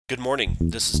Good morning.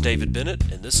 This is David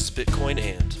Bennett, and this is Bitcoin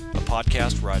And, a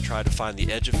podcast where I try to find the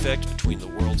edge effect between the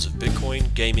worlds of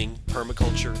Bitcoin, gaming,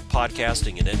 permaculture,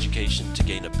 podcasting, and education to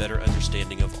gain a better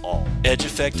understanding of all. Edge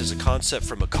effect is a concept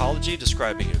from ecology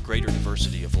describing a greater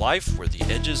diversity of life where the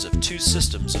edges of two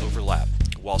systems overlap.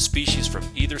 While species from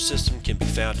either system can be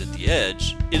found at the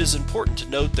edge, it is important to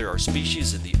note there are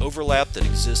species in the overlap that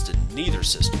exist in neither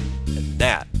system, and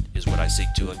that is what I seek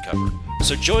to uncover.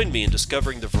 So join me in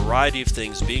discovering the variety of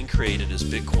things being created as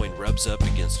Bitcoin rubs up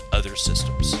against other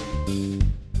systems.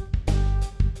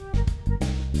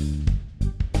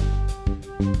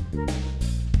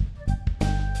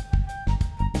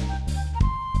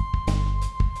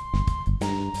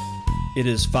 It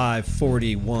is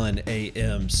 5:41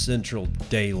 a.m. Central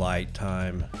Daylight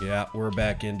Time. Yeah, we're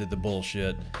back into the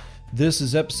bullshit. This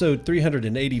is episode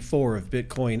 384 of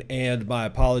Bitcoin And. My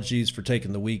apologies for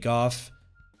taking the week off.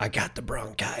 I got the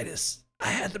bronchitis. I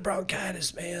had the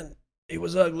bronchitis, man. It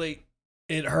was ugly.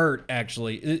 It hurt,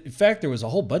 actually. In fact, there was a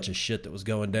whole bunch of shit that was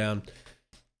going down.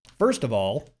 First of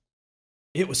all,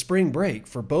 it was spring break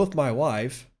for both my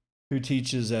wife, who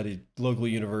teaches at a local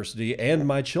university, and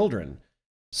my children.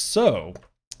 So,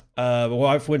 my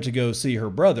wife went to go see her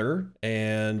brother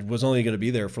and was only going to be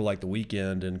there for like the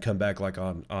weekend and come back like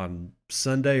on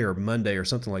Sunday or Monday or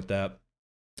something like that.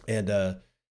 And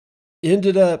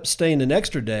ended up staying an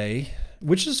extra day,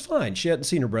 which is fine. She hadn't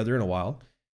seen her brother in a while.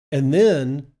 And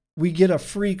then we get a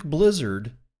freak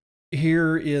blizzard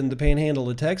here in the panhandle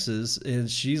of Texas. And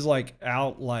she's like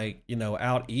out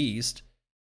east.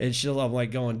 And I'm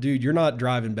like going, dude, you're not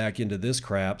driving back into this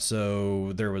crap.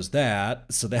 So there was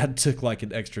that. So that took like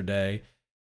an extra day.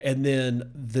 And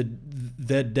then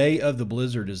the day of the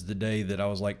blizzard is the day that I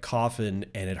was like coughing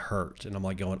and it hurt. And I'm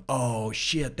like going, oh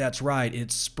shit, that's right.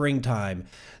 It's springtime.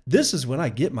 This is when I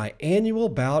get my annual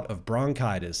bout of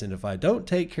bronchitis. And if I don't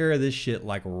take care of this shit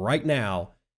like right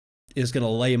now, it's going to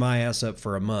lay my ass up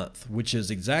for a month, which is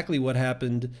exactly what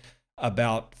happened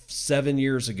about 7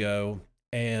 years ago.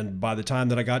 And by the time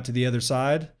that I got to the other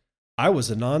side, I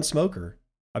was a non-smoker.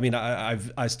 I mean,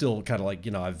 I still kind of like,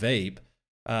 I vape.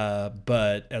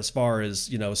 But as far as,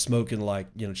 smoking like,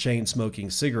 chain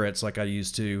smoking cigarettes like I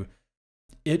used to,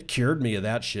 it cured me of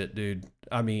that shit, dude.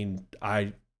 I mean,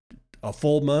 a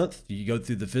full month, you go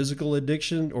through the physical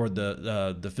addiction or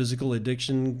the physical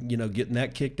addiction, getting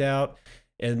that kicked out.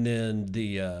 And then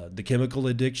the chemical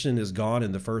addiction is gone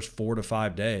in the first 4 to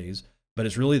 5 days. But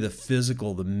it's really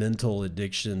the mental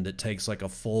addiction that takes like a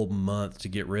full month to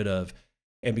get rid of.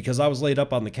 And because I was laid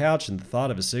up on the couch and the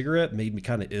thought of a cigarette made me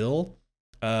kind of ill,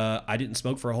 I didn't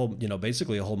smoke for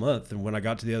basically a whole month. And when I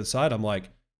got to the other side, I'm like,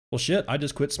 well, shit, I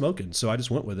just quit smoking. So I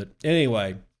just went with it.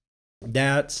 Anyway,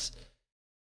 that's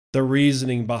the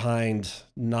reasoning behind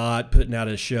not putting out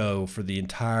a show for the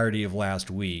entirety of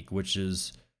last week, which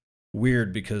is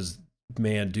weird because,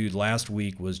 man, dude, last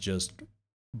week was just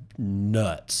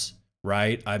nuts.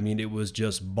 Right? I mean, it was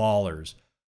just ballers.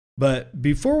 But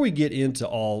before we get into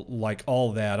all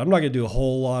that, I'm not going to do a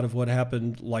whole lot of what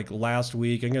happened like last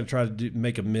week. I'm going to try to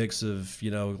make a mix of, a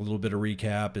little bit of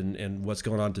recap and what's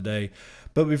going on today.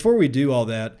 But before we do all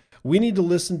that, we need to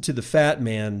listen to the fat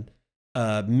man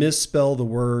misspell the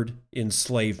word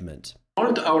enslavement.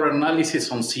 All our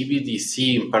analysis on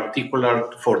CBDC, in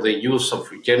particular for the use of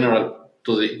general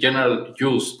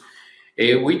use,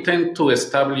 we tend to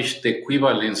establish the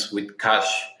equivalence with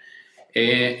cash.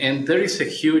 And there is a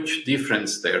huge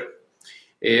difference there.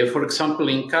 For example,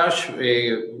 in cash,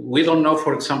 we don't know,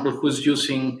 for example, who's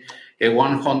using a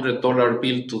 $100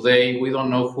 bill today. We don't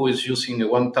know who is using a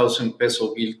 1,000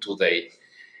 peso bill today.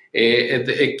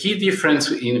 A key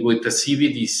difference with the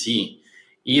CBDC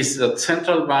is that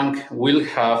central bank will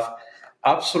have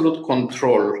absolute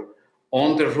control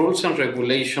on the rules and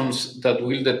regulations that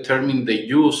will determine the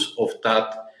use of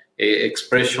that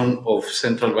expression of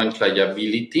central bank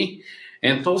liability.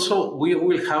 And also, we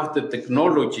will have the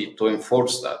technology to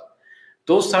enforce that.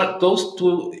 Those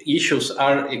two issues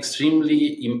are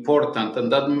extremely important, and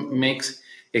that makes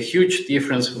a huge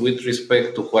difference with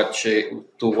respect to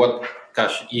what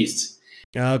cash is.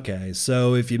 Okay,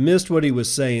 so if you missed what he was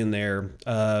saying there,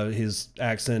 his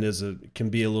accent can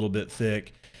be a little bit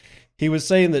thick. He was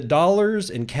saying that dollars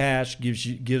and cash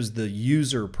gives the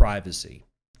user privacy,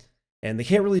 and they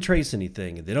can't really trace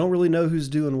anything. They don't really know who's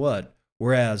doing what.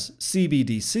 Whereas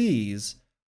CBDCs,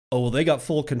 they got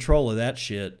full control of that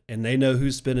shit, and they know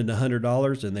who's spending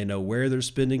 $100, and they know where they're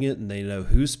spending it, and they know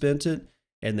who spent it,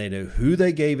 and they know who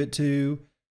they gave it to.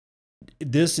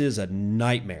 This is a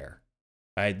nightmare.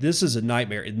 All right, this is a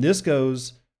nightmare, and this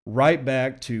goes right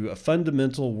back to a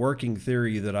fundamental working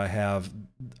theory that I have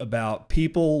about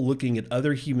people looking at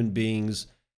other human beings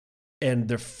and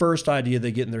the first idea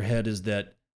they get in their head is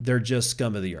that they're just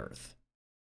scum of the earth.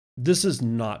 This is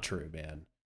not true, man.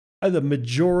 The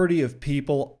majority of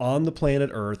people on the planet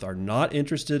Earth are not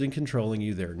interested in controlling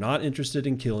you. They're not interested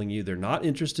in killing you. They're not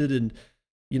interested in,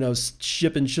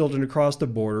 shipping children across the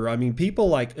border. I mean, people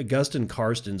like Augustin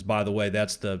Carstens, by the way,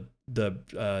 that's the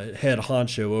head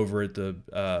honcho over at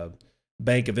the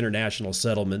Bank of International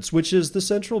Settlements, which is the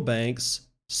central bank's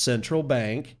central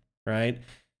bank, right?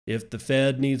 If the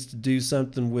Fed needs to do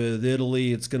something with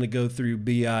Italy, it's going to go through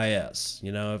BIS.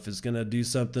 If it's going to do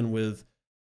something with,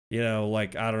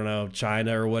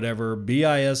 China or whatever,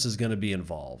 BIS is going to be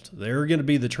involved. They're going to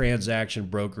be the transaction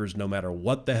brokers no matter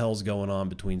what the hell's going on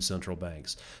between central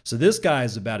banks. So this guy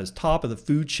is about as top of the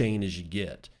food chain as you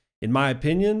get. In my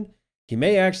opinion, he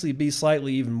may actually be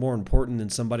slightly even more important than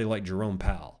somebody like Jerome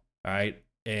Powell. All right.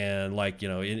 And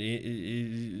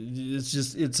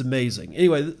it's amazing.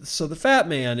 Anyway, so the fat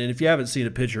man, and if you haven't seen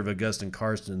a picture of Augustin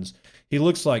Carstens, he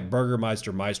looks like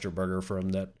Burgermeister Meisterburger from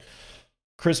that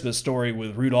Christmas Story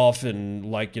with Rudolph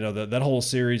and that whole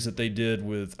series that they did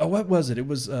with, what was it? It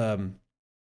was, I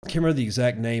can't remember the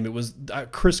exact name. It was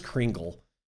Kris Kringle.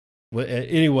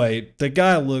 Anyway, that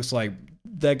guy looks like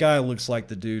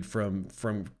the dude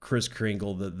from Kris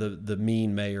Kringle, the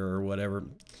mean mayor or whatever.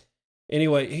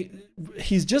 Anyway,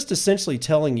 he's just essentially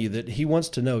telling you that he wants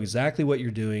to know exactly what you're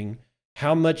doing,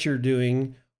 how much you're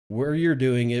doing, where you're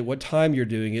doing it, what time you're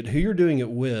doing it, who you're doing it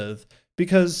with,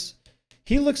 because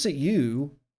he looks at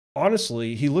you,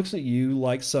 honestly, he looks at you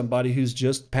like somebody who's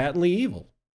just patently evil.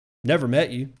 Never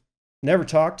met you, never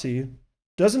talked to you,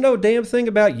 doesn't know a damn thing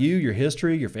about you, your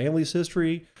history, your family's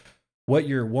history, what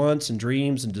your wants and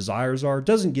dreams and desires are,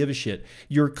 doesn't give a shit.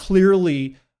 You're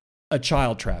clearly a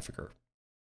child trafficker.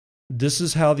 This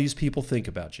is how these people think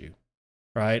about you,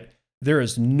 right? There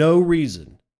is no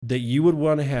reason that you would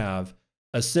want to have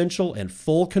essential and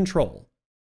full control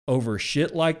over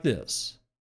shit like this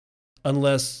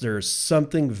unless there's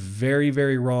something very,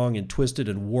 very wrong and twisted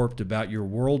and warped about your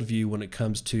worldview when it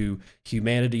comes to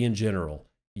humanity in general.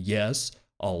 Yes,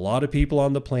 a lot of people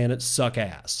on the planet suck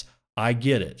ass. I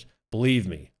get it. Believe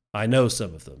me, I know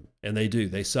some of them, and they do.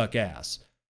 They suck ass.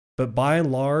 But by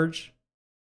and large,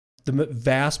 the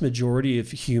vast majority of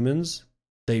humans,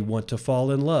 they want to fall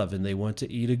in love, and they want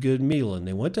to eat a good meal, and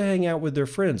they want to hang out with their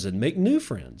friends and make new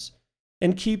friends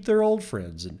and keep their old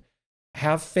friends and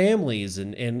have families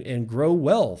and grow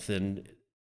wealth. And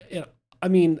I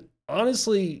mean,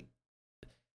 honestly,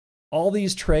 all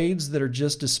these trades that are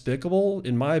just despicable,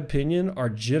 in my opinion, are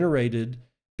generated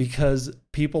because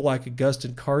people like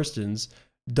Augustin Carstens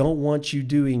don't want you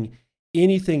doing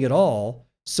anything at all.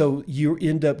 So you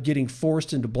end up getting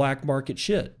forced into black market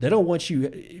shit. They don't want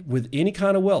you with any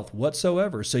kind of wealth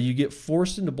whatsoever. So you get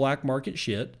forced into black market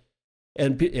shit.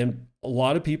 And a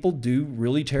lot of people do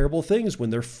really terrible things when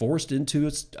they're forced into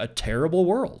a terrible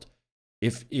world.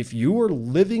 If you are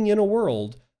living in a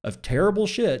world of terrible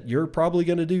shit, you're probably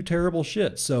going to do terrible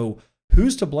shit. So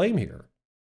who's to blame here?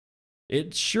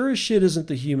 It sure as shit isn't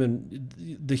the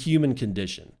human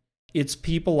condition. It's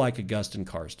people like Augustin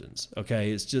Carstens,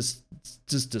 okay? It's just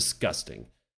disgusting.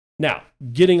 Now,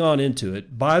 getting on into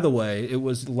it, by the way, it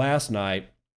was last night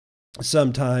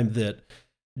sometime that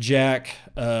Jack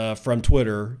from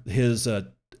Twitter, his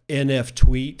NF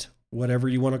tweet, whatever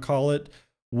you want to call it,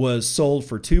 was sold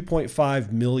for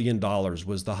 $2.5 million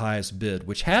was the highest bid,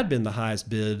 which had been the highest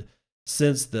bid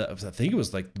since I think it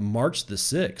was like March the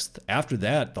 6th. After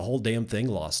that, the whole damn thing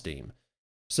lost steam.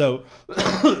 So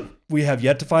we have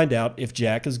yet to find out if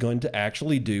Jack is going to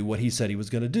actually do what he said he was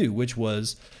going to do, which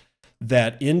was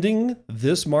that ending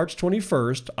this March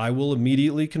 21st, I will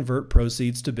immediately convert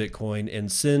proceeds to Bitcoin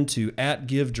and send to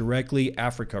 @GiveDirectly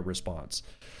Africa response.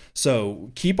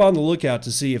 So keep on the lookout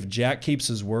to see if Jack keeps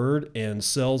his word and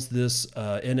sells this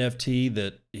NFT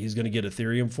that he's going to get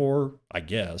Ethereum for, I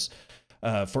guess,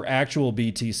 for actual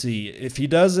BTC. If he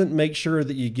doesn't, make sure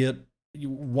that you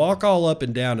walk all up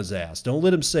and down his ass. Don't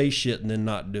let him say shit and then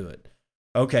not do it.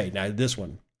 Okay, now this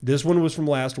one. This one was from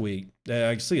last week.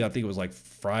 I think it was like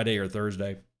Friday or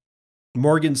Thursday.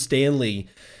 Morgan Stanley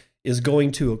is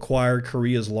going to acquire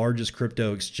Korea's largest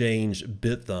crypto exchange,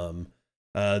 Bithumb.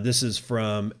 This is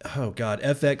from,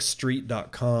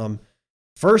 fxstreet.com.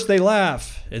 First they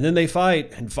laugh, and then they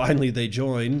fight, and finally they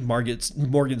join.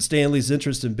 Morgan Stanley's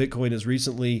interest in Bitcoin has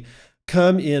recently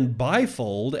come in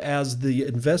bifold as the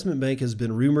investment bank has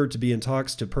been rumored to be in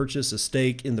talks to purchase a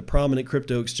stake in the prominent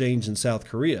crypto exchange in South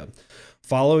Korea.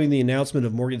 Following the announcement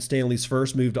of Morgan Stanley's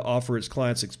first move to offer its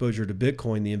clients exposure to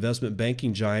Bitcoin, the investment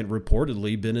banking giant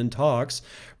reportedly been in talks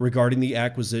regarding the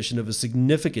acquisition of a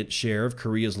significant share of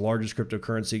Korea's largest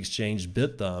cryptocurrency exchange,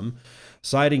 Bithumb,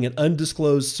 Citing an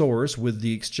undisclosed source with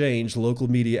the exchange, local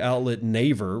media outlet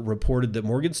Naver reported that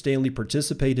Morgan Stanley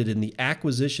participated in the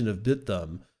acquisition of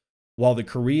BitThumb. While the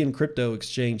Korean crypto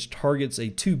exchange targets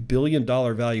a $2 billion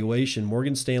valuation,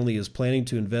 Morgan Stanley is planning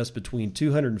to invest between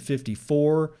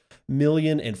 $254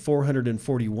 million and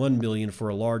 $441 million for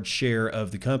a large share of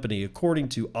the company. According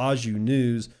to Aju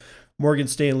News, Morgan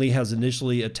Stanley has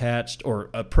initially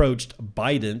approached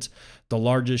Bident, the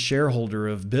largest shareholder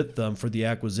of BitThumb, for the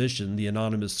acquisition. The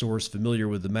anonymous source familiar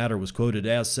with the matter was quoted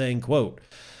as saying, quote,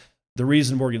 "The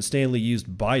reason Morgan Stanley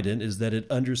used Bident is that it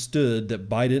understood that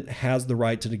Bident has the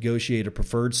right to negotiate a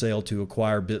preferred sale to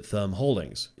acquire BitThumb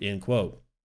Holdings," end quote.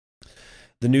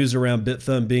 The news around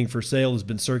BitThumb being for sale has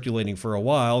been circulating for a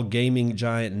while. Gaming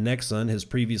giant Nexon has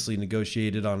previously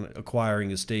negotiated on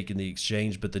acquiring a stake in the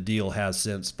exchange, but the deal has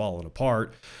since fallen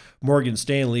apart. Morgan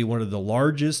Stanley, one of the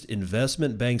largest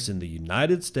investment banks in the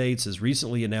United States, has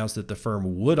recently announced that the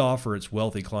firm would offer its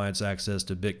wealthy clients access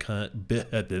to Bitcoin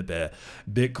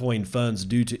funds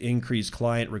due to increased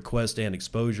client request and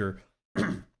exposure.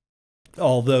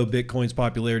 Although Bitcoin's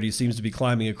popularity seems to be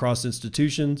climbing across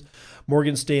institutions,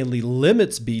 Morgan Stanley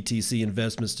limits BTC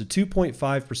investments to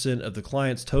 2.5% of the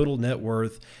client's total net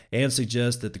worth and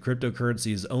suggests that the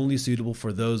cryptocurrency is only suitable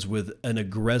for those with an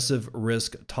aggressive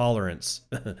risk tolerance.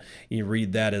 You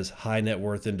read that as high net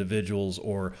worth individuals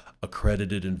or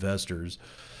accredited investors.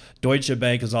 Deutsche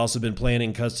Bank has also been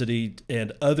planning custody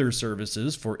and other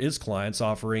services for its clients,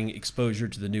 offering exposure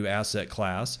to the new asset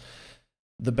class.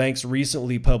 The bank's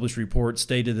recently published report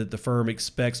stated that the firm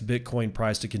expects Bitcoin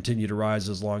price to continue to rise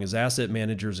as long as asset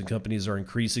managers and companies are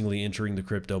increasingly entering the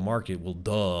crypto market. Well,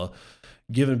 duh.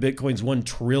 Given Bitcoin's $1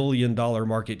 trillion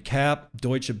market cap,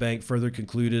 Deutsche Bank further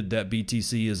concluded that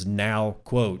BTC is now,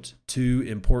 quote, "too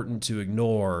important to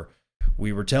ignore."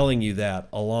 We were telling you that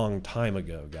a long time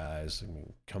ago, guys. I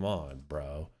mean, come on,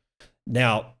 bro.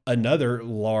 Now, another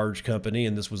large company,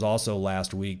 and this was also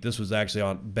last week, this was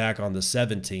actually back on the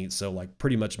 17th, so like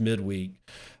pretty much midweek.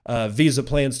 Visa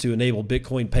plans to enable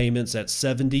Bitcoin payments at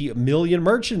 70 million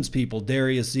merchants, people.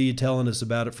 Darius Z telling us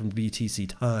about it from BTC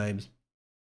Times.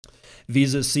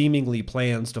 Visa seemingly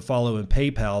plans to follow in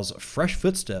PayPal's fresh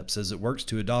footsteps as it works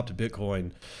to adopt Bitcoin.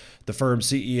 The firm's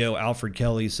CEO, Alfred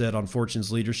Kelly, said on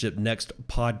Fortune's Leadership Next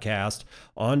podcast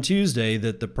on Tuesday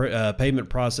that the payment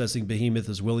processing behemoth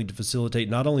is willing to facilitate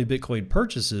not only Bitcoin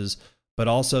purchases, but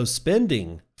also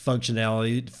spending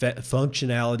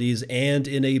functionalities, and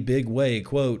in a big way.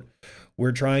 Quote,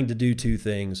 "We're trying to do two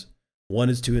things. One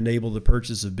is to enable the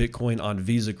purchase of Bitcoin on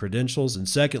Visa credentials, and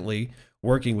secondly,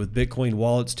 working with Bitcoin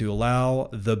wallets to allow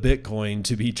the Bitcoin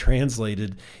to be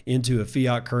translated into a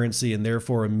fiat currency and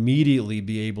therefore immediately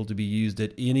be able to be used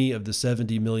at any of the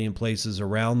 70 million places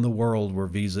around the world where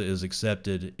Visa is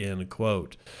accepted," end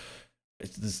quote.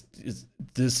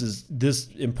 This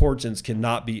importance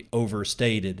cannot be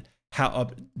overstated.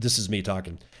 This is me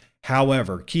talking.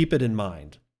 However, keep it in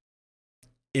mind.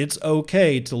 It's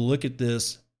okay to look at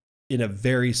this in a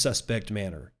very suspect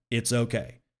manner. It's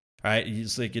okay. All right,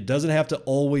 it's like it doesn't have to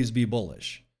always be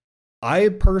bullish. I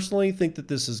personally think that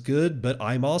this is good, but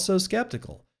I'm also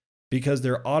skeptical because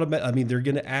they're going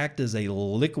to act as a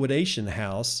liquidation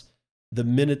house the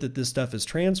minute that this stuff is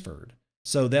transferred.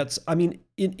 So that's,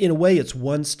 in a way, it's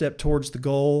one step towards the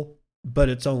goal, but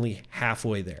it's only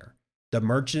halfway there. The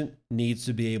merchant needs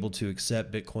to be able to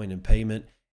accept Bitcoin in payment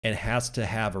and has to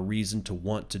have a reason to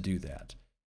want to do that.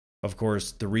 Of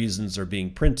course, the reasons are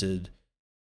being printed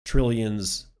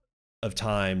trillions of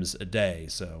times a day,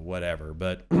 so whatever.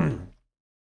 But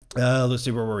let's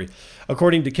see, where were we?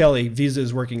 According to Kelly, Visa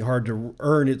is working hard to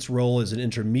earn its role as an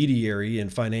intermediary in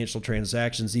financial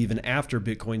transactions even after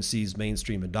Bitcoin sees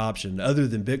mainstream adoption. Other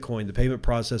than Bitcoin, the payment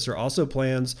processor also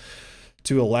plans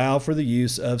to allow for the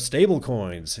use of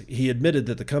stablecoins. He admitted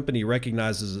that the company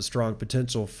recognizes a strong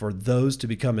potential for those to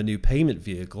become a new payment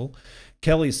vehicle.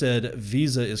 Kelly said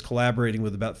Visa is collaborating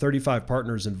with about 35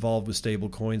 partners involved with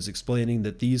stablecoins, explaining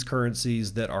that these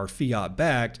currencies that are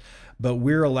fiat-backed, but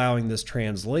we're allowing this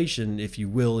translation, if you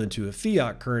will, into a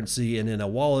fiat currency and in a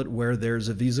wallet where there's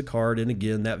a Visa card. And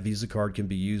again, that Visa card can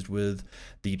be used with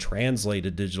the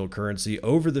translated digital currency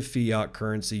over the fiat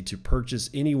currency to purchase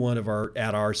any one of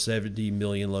our 70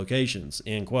 million locations,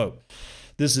 end quote.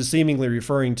 This is seemingly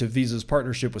referring to Visa's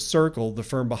partnership with Circle, the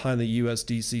firm behind the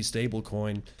USDC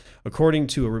stablecoin. According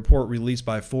to a report released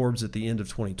by Forbes at the end of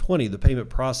 2020, the payment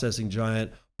processing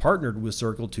giant partnered with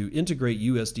Circle to integrate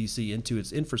USDC into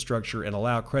its infrastructure and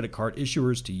allow credit card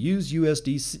issuers to use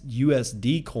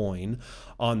USD coin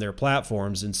on their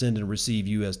platforms and send and receive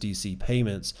USDC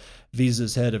payments.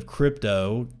 Visa's head of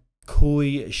crypto,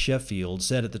 Coy Sheffield,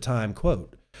 said at the time,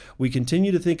 quote, We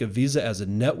continue to think of Visa as a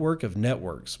network of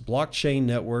networks. Blockchain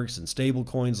networks and stable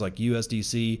coins like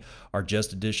USDC are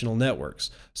just additional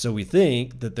networks. So we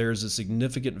think that there's a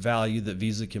significant value that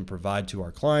Visa can provide to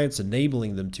our clients,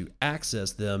 enabling them to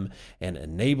access them and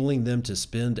enabling them to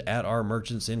spend at our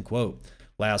merchants, end quote.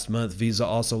 Last month, Visa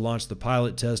also launched the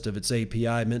pilot test of its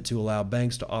API meant to allow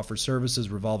banks to offer services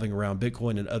revolving around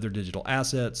Bitcoin and other digital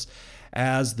assets.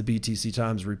 As the BTC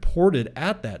Times reported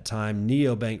at that time,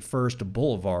 neobank First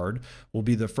Boulevard will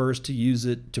be the first to use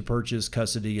it to purchase,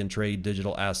 custody, and trade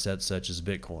digital assets such as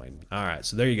Bitcoin. All right,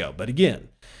 so there you go. But again,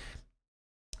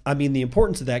 I mean, the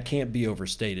importance of that can't be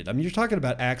overstated. I mean, you're talking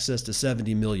about access to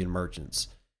 70 million merchants.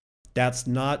 That's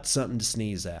not something to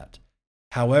sneeze at.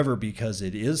 However, because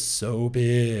it is so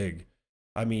big,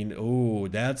 I mean,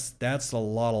 that's a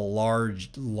lot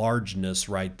of largeness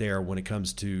right there when it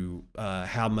comes to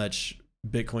how much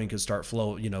Bitcoin can start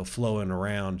flowing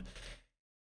around.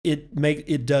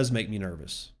 It does make me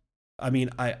nervous. I mean,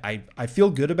 I feel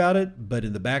good about it, but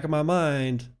in the back of my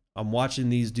mind, I'm watching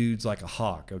these dudes like a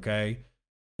hawk. Okay,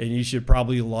 and you should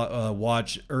probably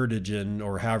watch Erdogan,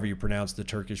 or however you pronounce the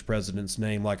Turkish president's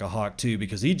name, like a hawk too,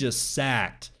 because he just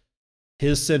sacked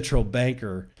his central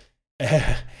banker.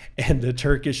 And the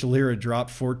Turkish lira dropped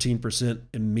 14%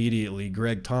 immediately.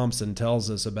 Greg Thompson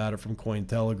tells us about it from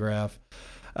Cointelegraph.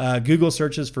 Google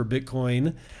searches for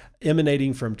Bitcoin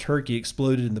emanating from Turkey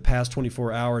exploded in the past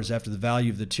 24 hours after the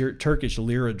value of the Turkish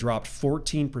lira dropped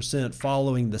 14%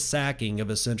 following the sacking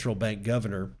of a central bank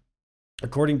governor.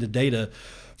 According to data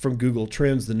from Google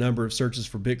Trends, the number of searches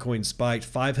for Bitcoin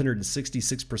spiked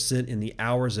 566% in the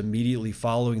hours immediately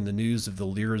following the news of the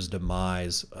lira's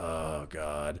demise. Oh,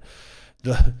 God.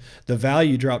 The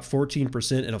value dropped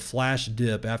 14% in a flash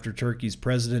dip after Turkey's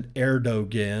President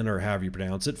Erdogan, or however you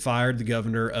pronounce it, fired the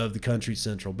governor of the country's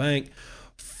central bank.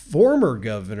 Former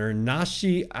governor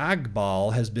Naci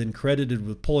Agbal has been credited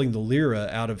with pulling the lira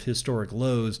out of historic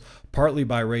lows, partly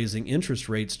by raising interest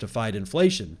rates to fight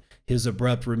inflation. His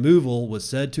abrupt removal was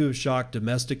said to have shocked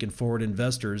domestic and foreign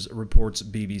investors, reports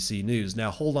BBC News.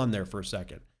 Now, hold on there for a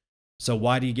second. So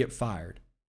why did he get fired?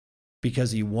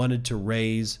 Because he wanted to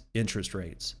raise interest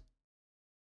rates.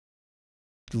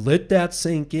 Let that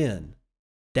sink in.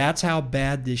 That's how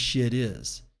bad this shit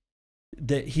is.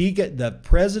 That the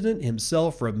president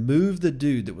himself removed the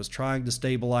dude that was trying to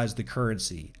stabilize the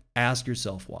currency. Ask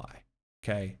yourself why.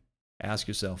 Okay? Ask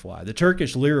yourself why. The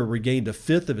Turkish lira regained a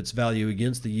fifth of its value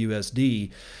against the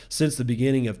USD since the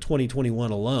beginning of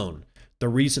 2021 alone. The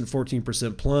recent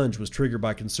 14% plunge was triggered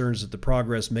by concerns that the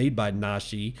progress made by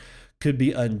Naci could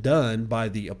be undone by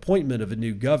the appointment of a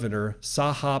new governor,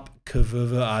 Sahap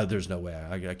Kavava. There's no way,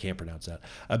 I can't pronounce that.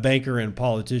 A banker and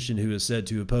politician who is said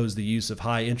to oppose the use of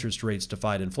high interest rates to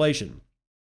fight inflation.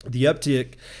 The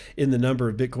uptick in the number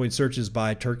of Bitcoin searches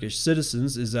by Turkish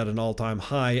citizens is at an all-time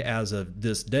high as of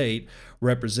this date,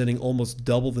 representing almost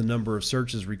double the number of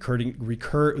searches recorded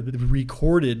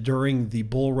during the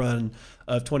bull run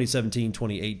of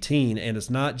 2017-2018. And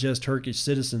it's not just Turkish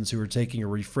citizens who are taking a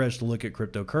refreshed look at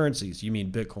cryptocurrencies. You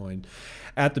mean Bitcoin.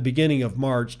 At the beginning of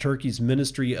March, Turkey's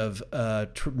Minister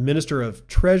of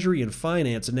Treasury and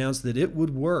Finance announced that it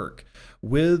would work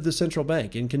with the central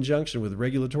bank in conjunction with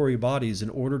regulatory bodies in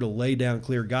order to lay down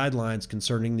clear guidelines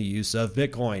concerning the use of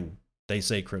Bitcoin. They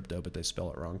say crypto, but they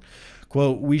spell it wrong.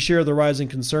 Quote, "We share the rising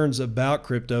concerns about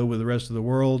crypto with the rest of the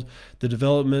world. The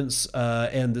developments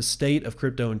and the state of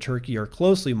crypto in Turkey are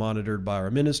closely monitored by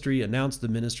our ministry," announced the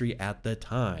ministry at the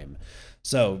time.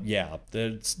 So, yeah,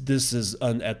 this is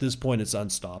at this point, it's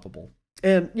unstoppable.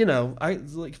 And, you know,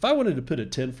 if I wanted to put a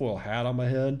tinfoil hat on my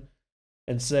head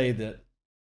and say that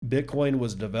Bitcoin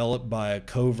was developed by a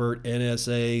covert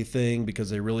NSA thing because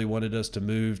they really wanted us to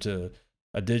move to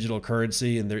a digital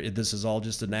currency and this is all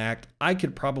just an act, I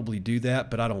could probably do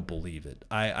that, but I don't believe it.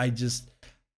 I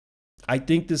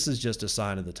think this is just a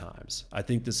sign of the times. I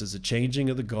think this is a changing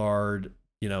of the guard.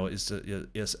 You know, it's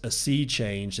a sea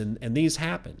change, and these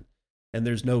happen. And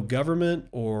there's no government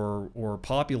or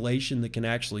population that can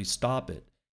actually stop it.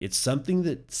 It's something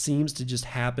that seems to just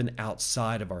happen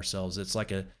outside of ourselves. It's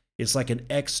like an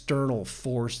external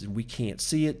force, and we can't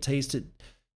see it, taste it,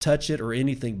 touch it, or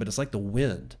anything, but it's like the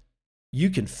wind. You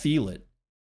can feel it.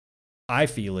 I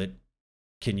feel it.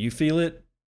 Can you feel it?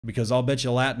 Because I'll bet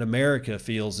you Latin America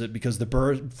feels it, because the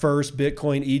first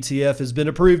Bitcoin ETF has been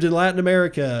approved in Latin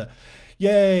America.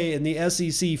 Yay! And the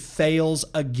SEC fails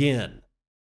again.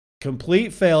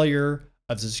 Complete failure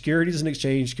of the Securities and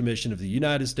Exchange Commission of the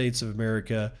United States of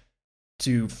America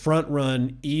to front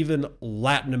run even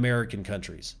Latin American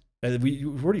countries.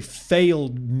 We've already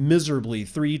failed miserably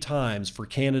 3 times for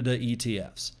Canada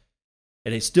ETFs.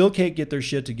 And they still can't get their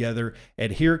shit together.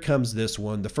 And here comes this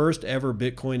one. The first ever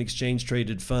Bitcoin exchange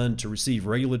traded fund to receive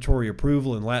regulatory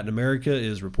approval in Latin America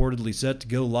is reportedly set to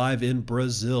go live in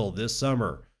Brazil this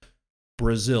summer.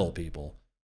 Brazil, people.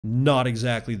 Not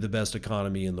exactly the best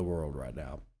economy in the world right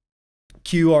now.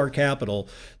 QR Capital,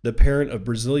 the parent of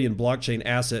Brazilian blockchain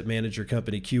asset manager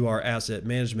company QR Asset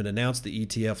Management, announced the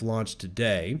ETF launch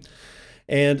today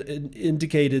and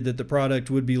indicated that the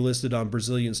product would be listed on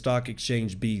Brazilian stock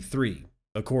exchange B3.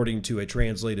 According to a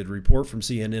translated report from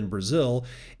CNN Brazil,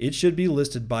 it should be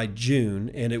listed by June,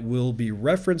 and it will be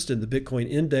referenced in the Bitcoin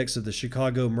index of the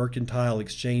Chicago Mercantile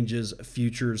Exchange's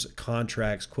futures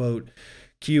contracts. Quote,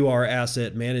 QR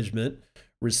Asset Management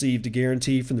received a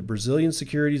guarantee from the Brazilian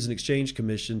Securities and Exchange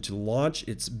Commission to launch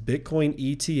its Bitcoin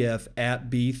ETF at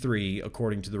B3,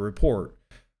 according to the report.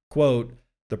 Quote,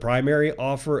 the primary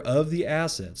offer of the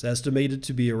assets, estimated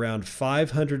to be around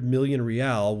 500 million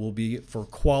real, will be for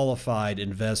qualified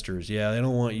investors. Yeah, they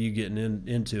don't want you getting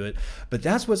into it. But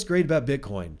that's what's great about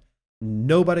Bitcoin.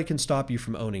 Nobody can stop you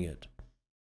from owning it.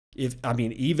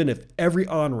 Even if every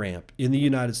on-ramp in the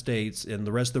United States and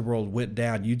the rest of the world went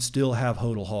down, you'd still have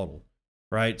HODL HODL,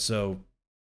 right? So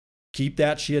keep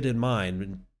that shit in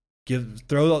mind. And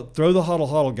throw the HODL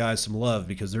HODL guys some love,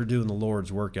 because they're doing the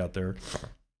Lord's work out there.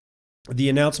 The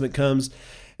announcement comes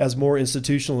as more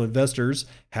institutional investors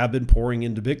have been pouring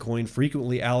into Bitcoin,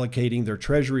 frequently allocating their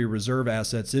Treasury reserve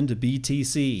assets into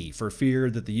BTC for fear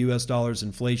that the US dollar's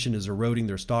inflation is eroding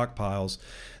their stockpiles.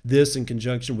 This, in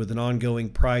conjunction with an ongoing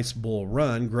price bull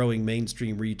run, growing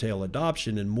mainstream retail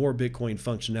adoption, and more Bitcoin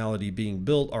functionality being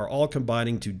built, are all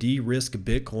combining to de-risk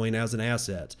Bitcoin as an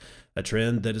asset, a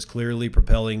trend that is clearly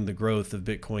propelling the growth of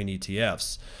Bitcoin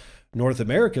ETFs. North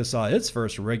America saw its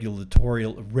first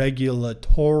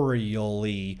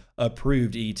regulatorily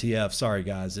approved ETF. Sorry,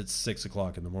 guys, it's 6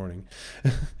 o'clock in the morning.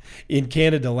 In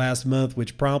Canada last month,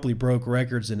 which promptly broke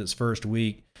records in its first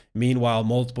week. Meanwhile,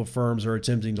 multiple firms are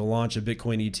attempting to launch a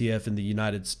Bitcoin ETF in the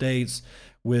United States.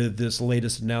 With this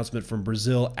latest announcement from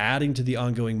Brazil adding to the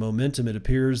ongoing momentum, it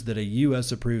appears that a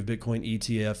U.S.-approved Bitcoin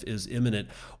ETF is imminent.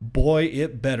 Boy,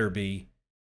 it better be.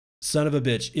 Son of a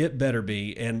bitch, it better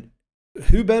be. And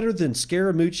who better than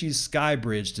Scaramucci's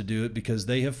Skybridge to do it, because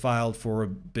they have filed for a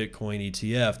Bitcoin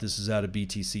ETF. This is out of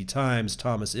BTC Times.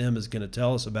 Thomas M. is going to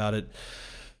tell us about it.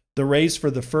 The race for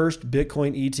the first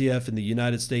Bitcoin ETF in the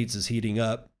United States is heating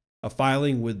up. A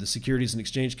filing with the Securities and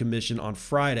Exchange Commission on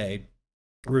Friday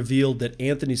revealed that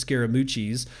Anthony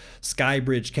Scaramucci's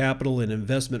Skybridge Capital and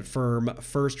investment firm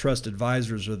First Trust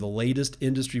Advisors are the latest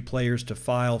industry players to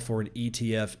file for an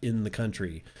ETF in the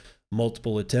country.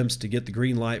 Multiple attempts to get the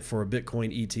green light for a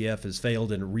Bitcoin ETF has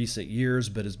failed in recent years,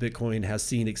 but as Bitcoin has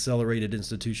seen accelerated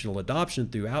institutional adoption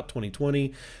throughout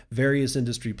 2020, various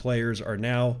industry players are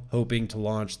now hoping to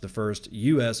launch the first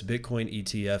U.S. Bitcoin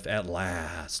ETF at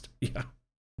last. Yeah,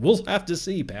 we'll have to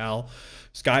see, pal.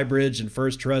 Skybridge and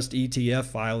First Trust ETF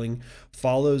filing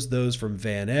follows those from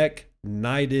VanEck,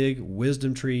 NYDIG,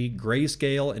 WisdomTree,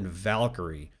 Grayscale, and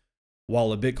Valkyrie.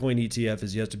 While a Bitcoin ETF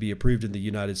is yet to be approved in the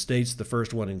United States, the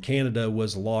first one in Canada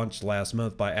was launched last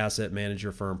month by asset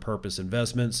manager firm Purpose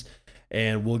Investments.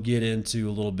 And we'll get into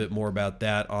a little bit more about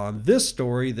that on this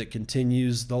story that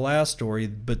continues the last story.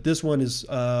 But this one is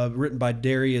written by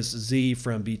Darius Z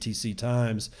from BTC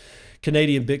Times.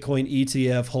 Canadian Bitcoin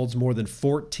ETF holds more than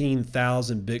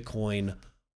 14,000 Bitcoin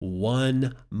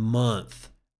 1 month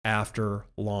after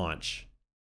launch.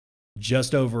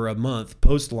 Just over a month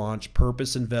post-launch,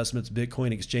 Purpose Investments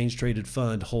Bitcoin Exchange Traded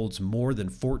Fund holds more than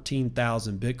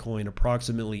 14,000 Bitcoin,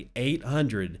 approximately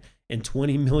 $820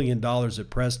 million at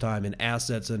press time in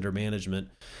assets under management.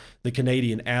 The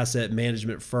Canadian asset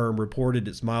management firm reported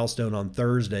its milestone on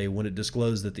Thursday when it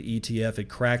disclosed that the ETF had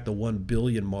cracked the 1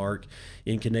 billion mark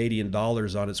in Canadian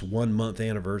dollars on its 1-month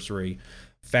anniversary.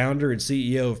 Founder and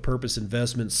CEO of Purpose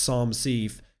Investments, Som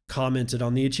Seif, commented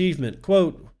on the achievement,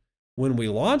 quote, "When we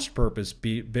launched Purpose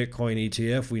Bitcoin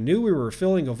ETF, we knew we were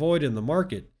filling a void in the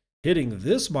market. Hitting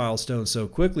this milestone so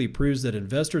quickly proves that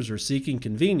investors are seeking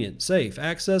convenient, safe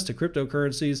access to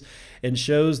cryptocurrencies and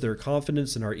shows their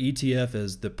confidence in our ETF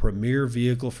as the premier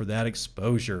vehicle for that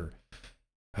exposure."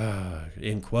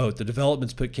 End quote. The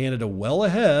developments put Canada well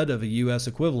ahead of a U.S.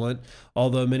 equivalent,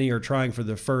 although many are trying for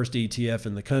the first ETF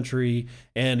in the country.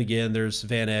 And again, there's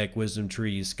VanEck,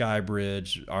 WisdomTree,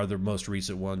 Skybridge are the most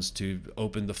recent ones to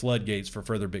open the floodgates for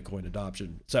further Bitcoin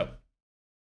adoption. So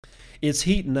it's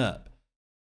heating up.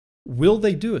 Will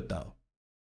they do it though?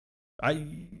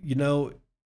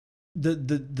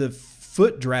 The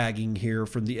foot dragging here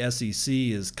from the SEC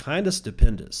is kind of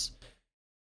stupendous.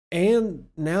 And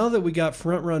now that we got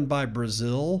front run by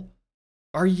Brazil,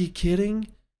 are you kidding?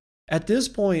 At this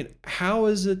point, how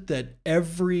is it that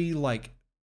every like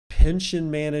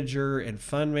pension manager and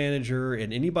fund manager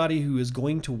and anybody who is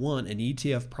going to want an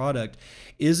ETF product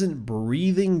isn't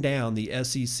breathing down the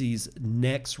SEC's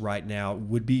necks right now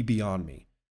would be beyond me.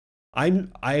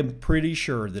 I'm pretty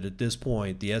sure that at this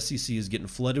point the SEC is getting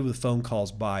flooded with phone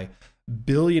calls by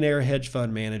billionaire hedge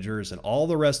fund managers and all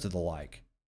the rest of the like,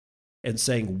 and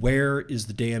saying, where is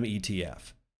the damn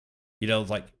ETF? You know,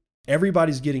 like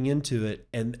everybody's getting into it,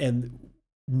 and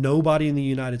nobody in the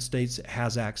United States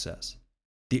has access.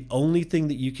 The only thing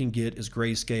that you can get is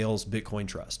Grayscale's Bitcoin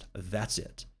Trust. That's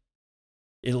it.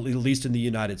 At least in the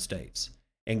United States.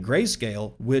 And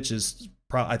Grayscale, which is,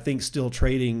 I think, still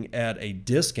trading at a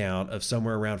discount of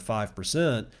somewhere around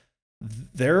 5%,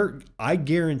 I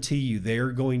guarantee you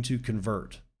they're going to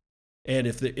convert. And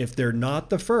if they're not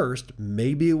the first,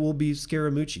 maybe it will be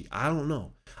Scaramucci. I don't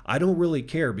know. I don't really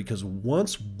care, because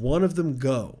once one of them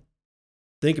go,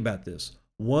 think about this.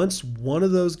 Once one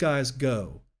of those guys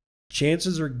go,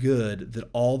 chances are good that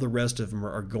all the rest of them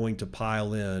are going to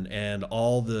pile in, and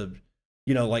all the,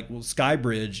 you know, like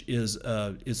Skybridge is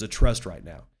a trust right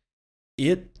now.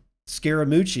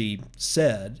 Scaramucci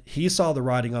said he saw the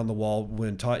writing on the wall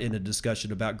when taught in a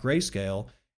discussion about Grayscale,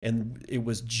 and it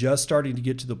was just starting to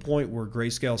get to the point where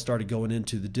Grayscale started going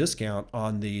into the discount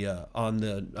on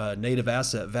the native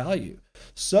asset value.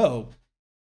 So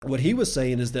what he was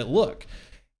saying is that, look,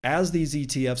 as these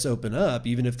ETFs open up,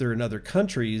 even if they're in other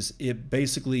countries, it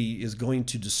basically is going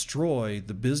to destroy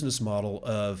the business model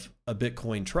of a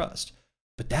Bitcoin trust.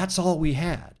 But that's all we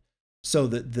had. So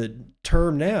the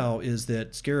term now is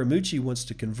that Scaramucci wants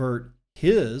to convert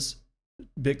his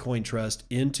Bitcoin trust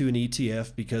into an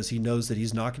ETF because he knows that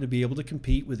he's not going to be able to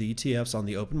compete with ETFs on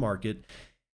the open market.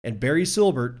 And Barry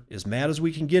Silbert, as mad as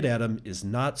we can get at him, is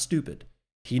not stupid.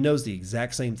 He knows the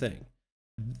exact same thing.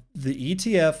 The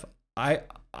ETF,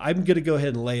 I'm going to go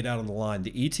ahead and lay it out on the line.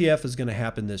 The ETF is going to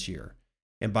happen this year.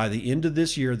 And by the end of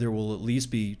this year, there will at least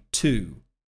be 2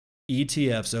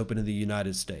 ETFs open in the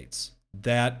United States.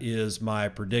 That is my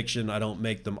prediction. I don't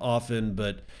make them often,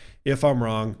 but if I'm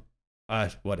wrong,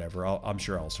 whatever. I'm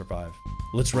sure I'll survive.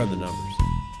 Let's run the numbers.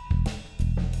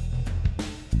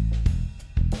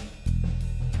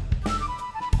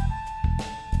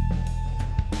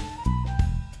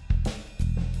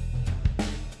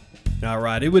 All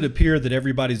right. It would appear that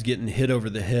everybody's getting hit over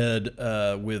the head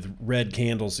with red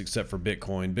candles except for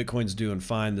Bitcoin. Bitcoin's doing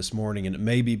fine this morning, and it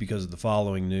may be because of the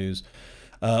following news.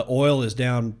 Oil is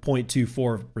down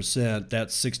 0.24%.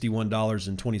 That's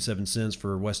 $61.27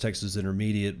 for West Texas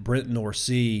Intermediate. Brent North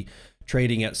Sea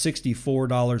trading at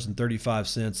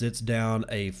 $64.35. It's down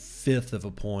 1/5 of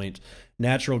a point.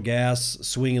 Natural gas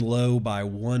swinging low by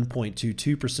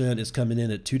 1.22%. Is coming in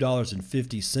at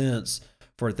 $2.50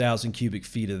 for 1,000 cubic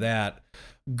feet of that.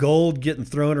 Gold getting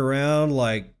thrown around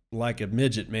like a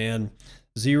midget, man.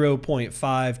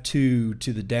 0.52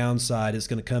 to the downside. It's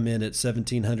going to come in at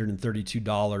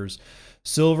 $1,732.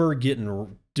 Silver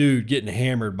getting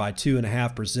hammered by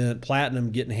 2.5%.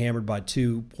 Platinum getting hammered by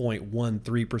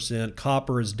 2.13%.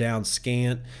 Copper is down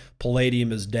scant.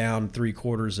 Palladium is down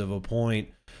 0.75 of a point.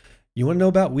 You want to know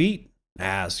about wheat?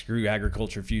 Screw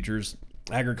agriculture futures.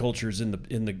 Agriculture's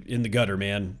in the gutter,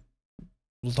 man.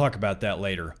 We'll talk about that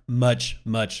later, much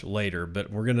later.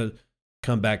 But we're gonna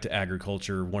come back to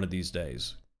agriculture one of these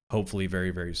days, hopefully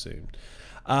very, very soon.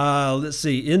 Let's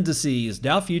see, indices.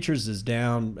 Dow futures is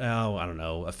down,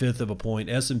 1/5 of a point.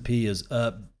 S&P is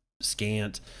up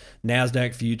scant.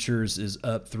 NASDAQ futures is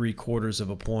up 0.75 of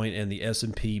a point, and the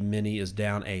S&P mini is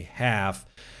down 0.5.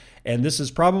 And this is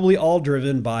probably all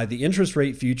driven by the interest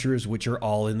rate futures, which are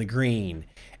all in the green.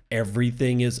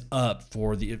 Everything is up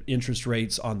for the interest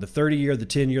rates on the 30-year, the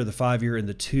 10-year, the 5-year, and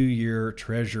the 2-year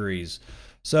treasuries.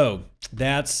 So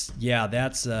that's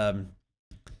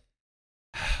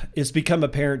it's become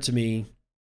apparent to me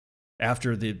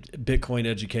after the Bitcoin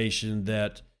education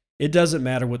that it doesn't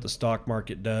matter what the stock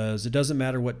market does. It doesn't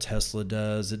matter what Tesla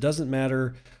does. It doesn't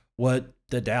matter what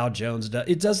the Dow Jones does.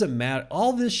 It doesn't matter.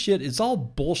 All this shit, it's all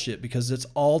bullshit because it's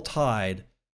all tied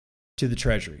to the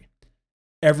treasury.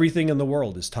 Everything in the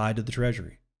world is tied to the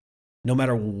treasury. No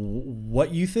matter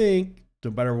what you think, no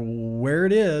matter where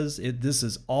it is, this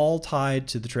is all tied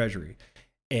to the treasury.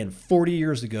 And 40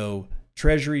 years ago,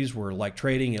 treasuries were like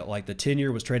trading at like the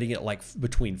 10-year was trading at like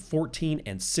between 14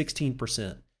 and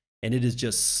 16%. And it is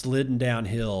just slidden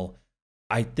downhill.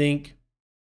 I think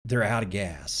they're out of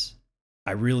gas.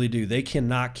 I really do. They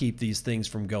cannot keep these things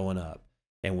from going up.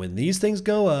 And when these things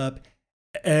go up,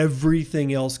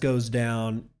 everything else goes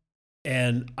down.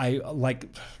 And I like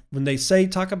when they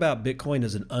talk about Bitcoin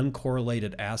as an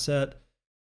uncorrelated asset.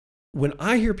 when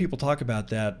I hear people talk about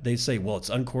that, they say, well, it's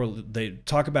uncorrelated. They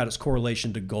talk about its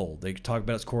correlation to gold. They talk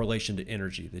about its correlation to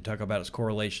energy. They talk about its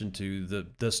correlation to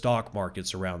the stock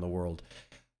markets around the world.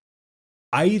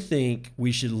 I think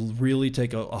we should really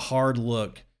take a hard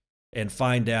look and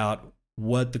find out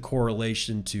what the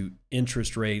correlation to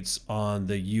interest rates on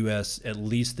the U.S., at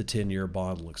least the 10-year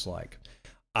bond, looks like.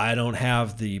 I don't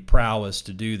have the prowess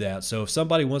to do that. So if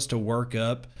somebody wants to work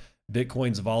up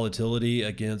Bitcoin's volatility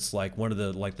against like one of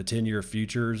the 10-year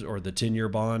futures or the 10-year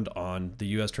bond on the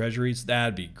U.S. Treasuries,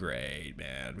 that'd be great,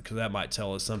 man, because that might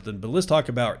tell us something. But let's talk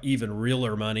about even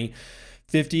realer money.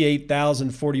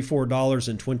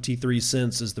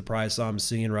 $58,044.23 is the price I'm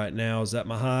seeing right now. Is that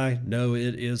my high? No,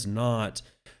 it is not.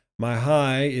 My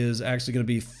high is actually going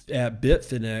to be at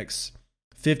Bitfinex,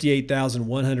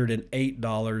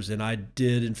 $58,108, and I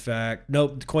did, in fact,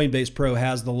 nope, Coinbase Pro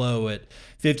has the low at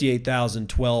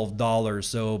 $58,012,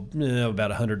 so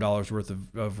about $100 worth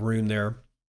of room there.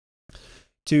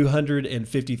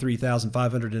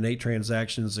 253,508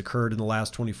 transactions occurred in the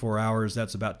last 24 hours.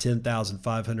 That's about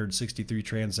 10,563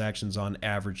 transactions on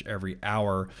average every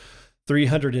hour.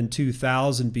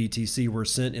 302,000 BTC were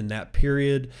sent in that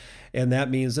period, and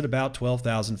that means that about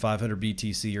 12,500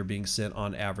 BTC are being sent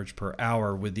on average per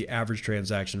hour, with the average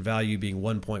transaction value being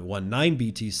 1.19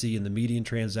 BTC and the median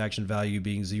transaction value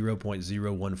being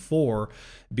 0.014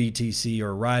 BTC,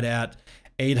 or right at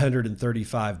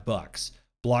 $835.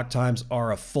 Block times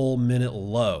are a full minute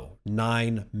low,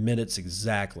 9 minutes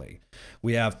exactly.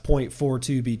 We have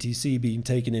 0.42 BTC being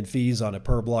taken in fees on a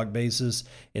per block basis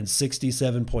and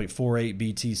 67.48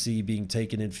 BTC being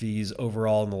taken in fees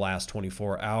overall in the last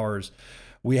 24 hours.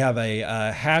 We have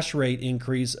a hash rate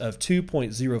increase of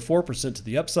 2.04% to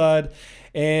the upside,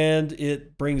 and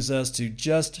it brings us to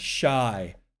just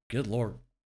shy, good Lord,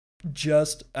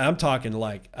 I'm talking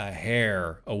like a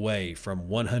hair away from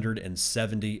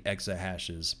 170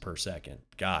 exahashes per second.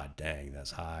 God dang,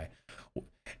 that's high.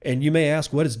 And you may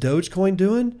ask, what is Dogecoin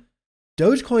doing?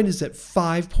 Dogecoin is at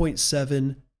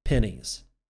 5.7 pennies.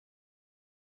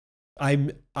 I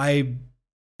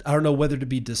don't know whether to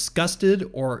be disgusted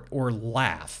or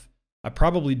laugh. I'm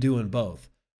probably doing both.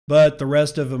 But the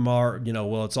rest of them are,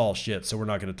 well, it's all shit, so we're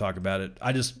not going to talk about it.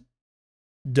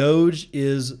 Doge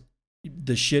is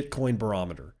the shitcoin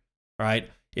barometer. All right.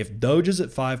 If Doge is at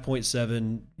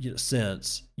 5.7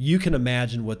 cents, you can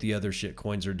imagine what the other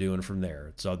shitcoins are doing from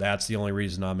there. So that's the only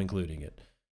reason I'm including it.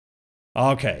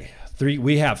 Okay.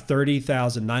 We have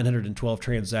 30,912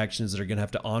 transactions that are going to have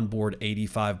to onboard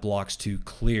 85 blocks to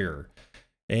clear.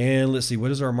 And let's see, what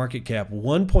is our market cap?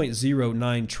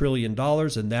 $1.09 trillion,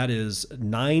 and that is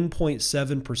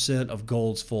 9.7% of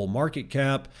gold's full market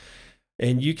cap.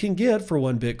 And you can get, for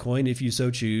one Bitcoin, if you so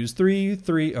choose,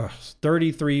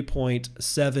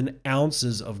 33.7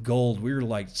 ounces of gold. We're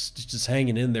like just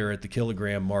hanging in there at the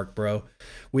kilogram mark, bro.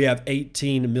 We have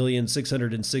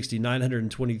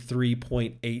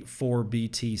 18,660,923.84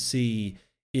 BTC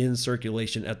in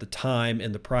circulation at the time,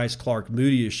 and the price Clark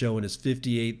Moody is showing is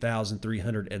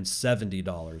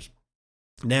 $58,370.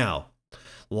 Now,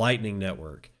 Lightning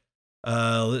Network.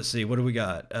 Let's see, what do we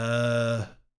got?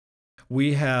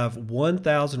 We have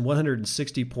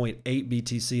 1,160.8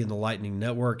 BTC in the Lightning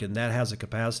Network, and that has a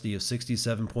capacity of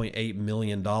 $67.8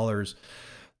 million.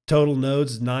 Total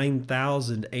nodes,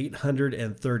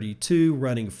 9,832,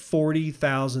 running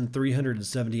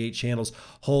 40,378 channels.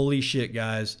 Holy shit,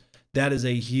 guys. That is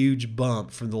a huge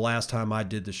bump from the last time I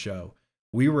did the show.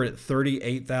 We were at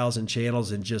 38,000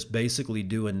 channels and just basically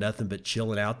doing nothing but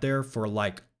chilling out there for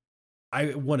I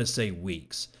want to say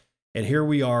weeks. And here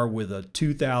we are with a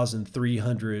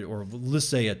 2,300, or let's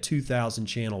say a 2,000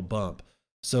 channel bump.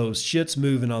 So shit's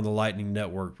moving on the Lightning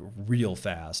Network real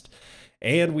fast.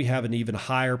 And we have an even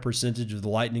higher percentage of the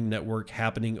Lightning Network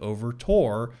happening over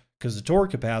Tor, because the Tor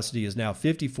capacity is now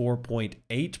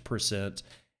 54.8%.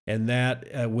 And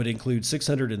that would include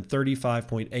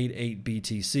 635.88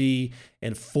 BTC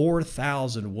and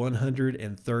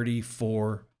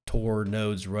 4,134 Tor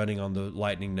nodes running on the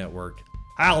Lightning Network.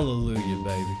 Hallelujah,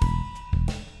 baby.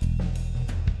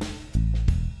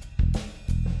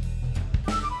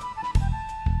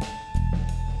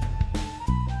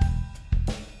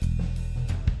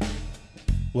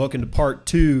 Welcome to part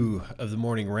 2 of the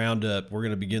morning roundup. We're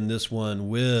going to begin this one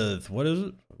with, what is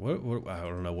it? What I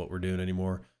don't know what we're doing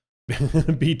anymore.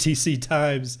 BTC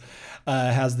Times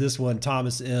has this one.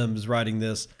 Thomas M. is writing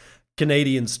this.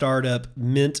 Canadian startup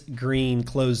Mint Green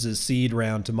closes seed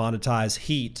round to monetize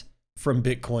heat from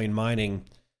Bitcoin mining.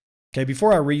 Okay,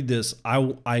 before I read this,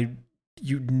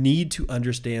 you need to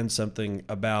understand something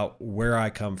about where I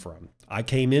come from. I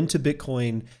came into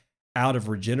Bitcoin out of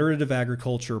regenerative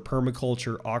agriculture,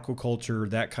 permaculture, aquaculture,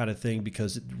 that kind of thing,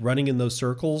 because running in those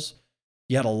circles,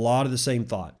 you had a lot of the same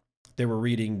thought. They were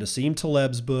reading Nassim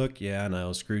Taleb's book. Yeah, I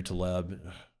know, screw Taleb.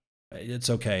 It's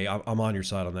okay. I'm on your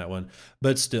side on that one.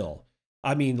 But still,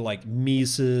 I mean, like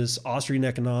Mises, Austrian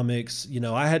economics,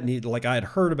 I had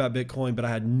heard about Bitcoin, but I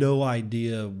had no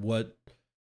idea what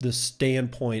the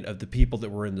standpoint of the people that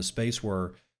were in the space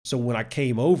were. So when I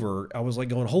came over, I was like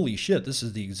going, holy shit, this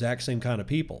is the exact same kind of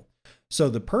people. So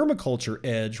the permaculture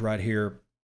edge right here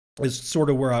is sort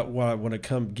of where I want to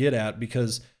come get at,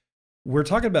 because we're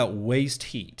talking about waste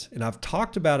heat. And I've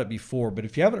talked about it before, but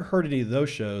if you haven't heard any of those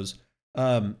shows,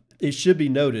 it should be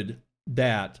noted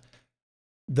that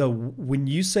when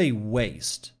you say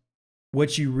waste,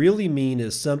 what you really mean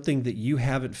is something that you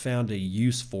haven't found a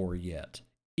use for yet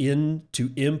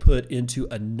to input into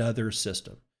another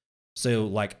system. So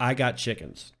like I got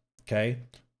chickens, okay?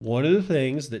 One of the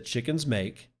things that chickens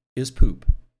make is poop.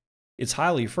 It's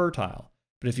highly fertile,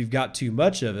 but if you've got too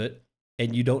much of it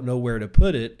and you don't know where to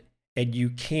put it and you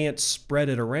can't spread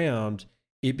it around,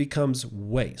 it becomes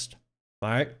waste, all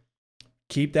right?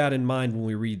 Keep that in mind when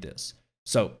we read this.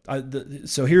 So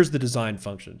here's the design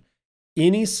function.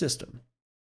 Any system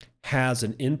has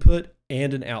an input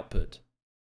and an output,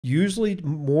 usually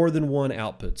more than one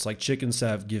outputs. Like chickens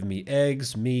give me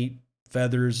eggs, meat,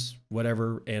 feathers,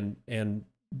 whatever, and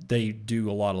they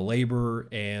do a lot of labor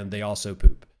and they also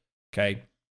poop. Okay,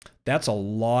 that's a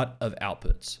lot of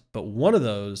outputs, but one of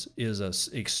those is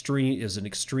an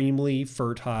extremely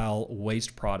fertile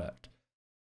waste product.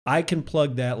 I can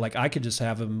plug that, like I could just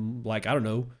have them, like, I don't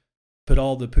know, put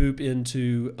all the poop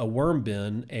into a worm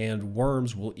bin and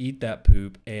worms will eat that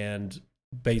poop and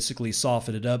basically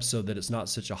soften it up so that it's not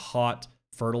such a hot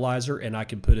fertilizer, and I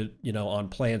can put it, on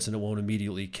plants and it won't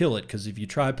immediately kill it. Because if you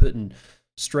try putting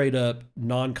straight up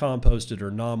non-composted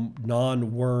or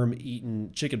non-worm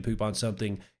eaten chicken poop on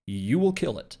something, you will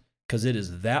kill it because it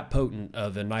is that potent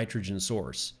of a nitrogen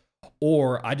source.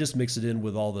 Or I just mix it in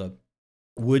with all the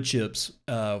wood chips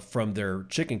from their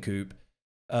chicken coop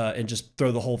and just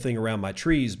throw the whole thing around my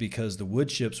trees, because the wood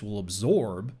chips will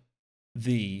absorb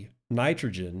the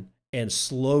nitrogen and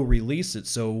slow release it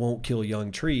so it won't kill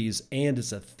young trees, and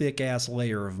it's a thick ass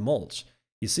layer of mulch.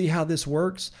 You see how this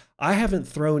works? I haven't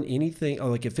thrown anything,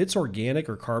 like if it's organic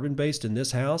or carbon based in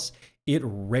this house, it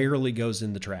rarely goes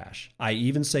in the trash. I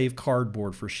even save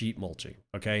cardboard for sheet mulching,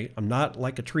 okay? I'm not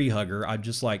like a tree hugger. I'm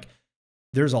just like,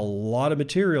 there's a lot of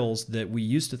materials that we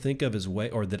used to think of as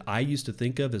or that I used to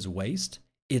think of as waste.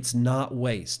 It's not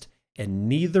waste, and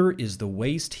neither is the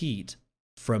waste heat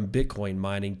from Bitcoin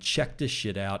mining. Check this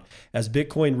shit out. As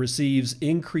Bitcoin receives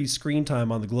increased screen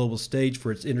time on the global stage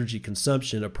for its energy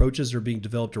consumption, approaches are being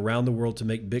developed around the world to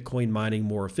make Bitcoin mining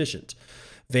more efficient.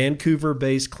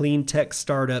 Vancouver-based clean tech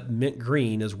startup Mint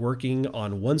Green is working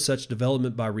on one such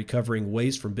development by recovering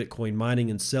waste from Bitcoin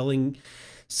mining and selling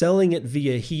it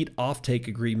via heat offtake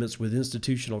agreements with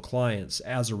institutional clients.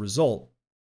 As a result,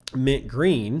 Mint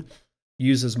Green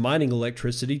uses mining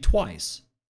electricity twice,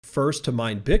 first to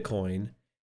mine Bitcoin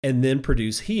and then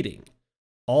produce heating.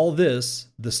 All this,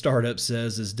 the startup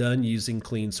says, is done using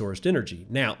clean sourced energy.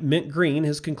 Now, Mint Green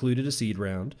has concluded a seed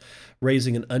round,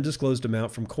 raising an undisclosed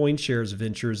amount from CoinShares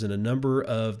Ventures and a number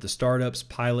of the startup's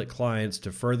pilot clients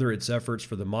to further its efforts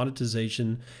for the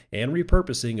monetization and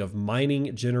repurposing of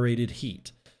mining generated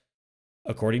heat.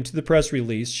 According to the press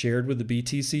release shared with the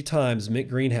BTC Times, Mint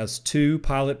Green has 2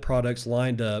 pilot products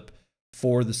lined up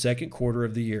for the second quarter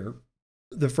of the year.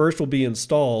 The first will be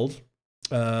installed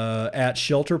at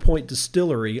Shelter Point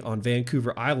Distillery on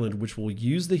Vancouver Island, which will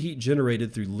use the heat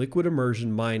generated through liquid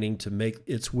immersion mining to make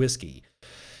its whiskey.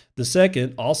 The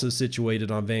second, also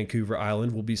situated on Vancouver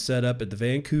Island, will be set up at the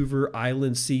Vancouver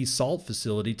Island Sea Salt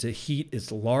Facility to heat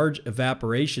its large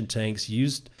evaporation tanks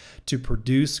used to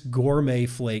produce gourmet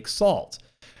flake salt.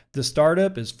 The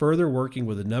startup is further working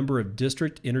with a number of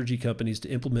district energy companies to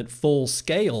implement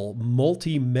full-scale,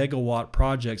 multi-megawatt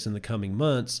projects in the coming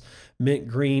months. Mint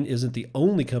Green isn't the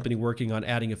only company working on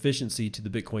adding efficiency to the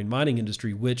Bitcoin mining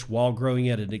industry, which, while growing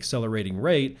at an accelerating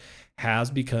rate,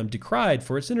 has become decried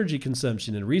for its energy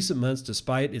consumption in recent months,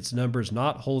 despite its numbers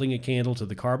not holding a candle to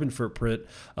the carbon footprint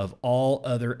of all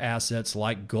other assets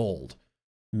like gold.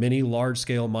 Many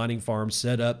large-scale mining farms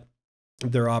set up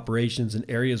their operations in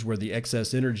areas where the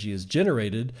excess energy is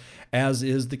generated, as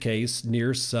is the case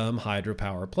near some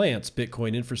hydropower plants.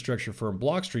 Bitcoin infrastructure firm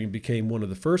Blockstream became one of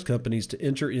the first companies to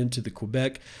enter into the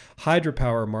Quebec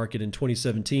hydropower market in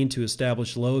 2017 to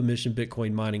establish low-emission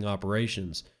Bitcoin mining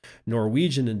operations.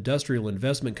 Norwegian industrial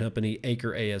investment company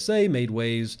Aker ASA made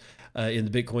waves in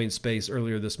the Bitcoin space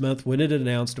earlier this month when it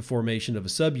announced a formation of a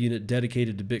subunit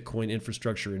dedicated to Bitcoin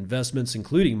infrastructure investments,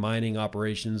 including mining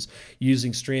operations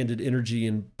using stranded energy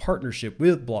in partnership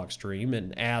with Blockstream.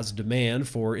 And as demand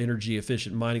for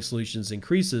energy-efficient mining solutions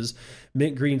increases,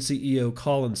 Mint Green CEO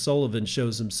Colin Sullivan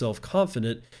shows himself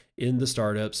confident in the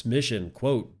startup's mission.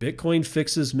 Quote, Bitcoin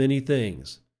fixes many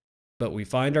things, but we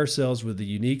find ourselves with the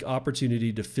unique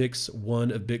opportunity to fix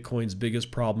one of Bitcoin's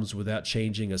biggest problems without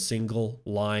changing a single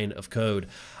line of code.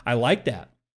 I like that.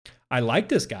 I like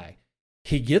this guy.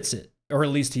 He gets it, or at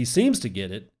least he seems to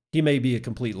get it. He may be a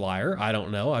complete liar. I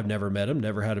don't know. I've never met him,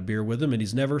 never had a beer with him, and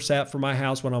he's never sat for my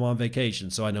house when I'm on vacation,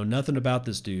 so I know nothing about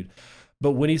this dude.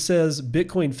 But when he says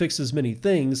Bitcoin fixes many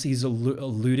things, he's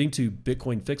alluding to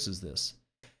Bitcoin fixes this.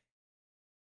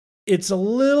 It's a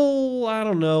little, I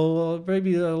don't know,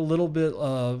 maybe a little bit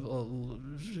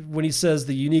when he says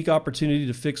the unique opportunity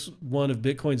to fix one of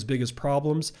Bitcoin's biggest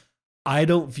problems. I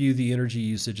don't view the energy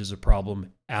usage as a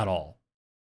problem at all.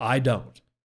 I don't.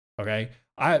 Okay.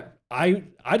 I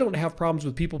don't have problems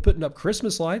with people putting up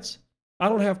Christmas lights. I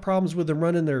don't have problems with them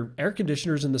running their air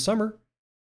conditioners in the summer.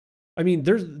 I mean,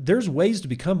 there's ways to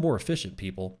become more efficient,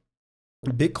 people.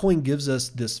 Bitcoin gives us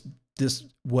this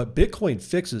what Bitcoin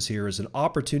fixes here is an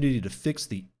opportunity to fix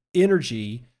the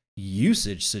energy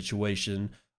usage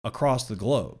situation across the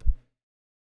globe.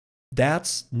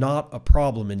 That's not a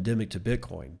problem endemic to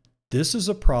Bitcoin. This is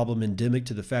a problem endemic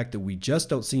to the fact that we just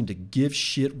don't seem to give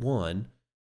shit one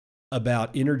about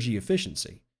energy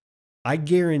efficiency. I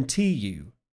guarantee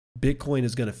you Bitcoin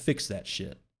is going to fix that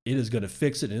shit. It is going to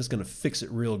fix it, and it's going to fix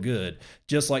it real good.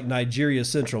 Just like Nigeria's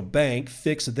central bank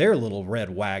fixed their little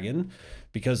red wagon,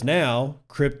 because now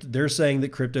they're saying that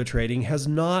crypto trading has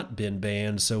not been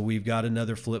banned, so we've got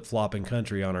another flip-flopping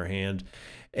country on our hand.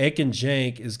 Ekin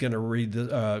Jank is going to read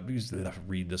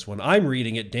this one. I'm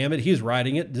reading it, damn it. He's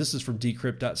writing it. This is from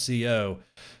decrypt.co.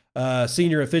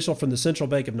 Senior official from the Central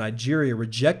Bank of Nigeria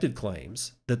rejected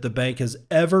claims that the bank has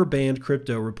ever banned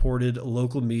crypto, reported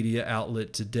local media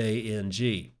outlet Today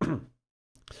NG.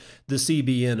 The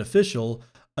CBN official,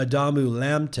 Adamu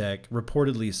Lamtek,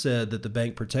 reportedly said that the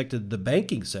bank protected the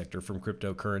banking sector from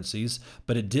cryptocurrencies,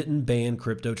 but it didn't ban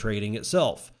crypto trading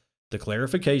itself. The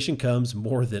clarification comes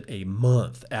more than a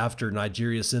month after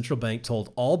Nigeria's central bank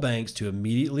told all banks to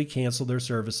immediately cancel their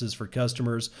services for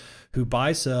customers who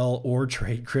buy, sell, or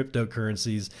trade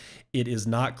cryptocurrencies. It is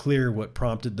not clear what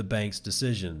prompted the bank's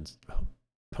decisions.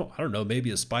 I don't know,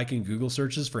 maybe a spike in Google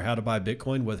searches for how to buy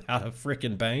Bitcoin without a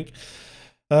frickin' bank.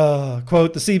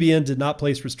 Quote, the CBN did not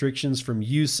place restrictions from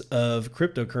use of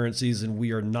cryptocurrencies, and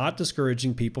we are not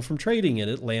discouraging people from trading in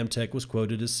it, Lamtek was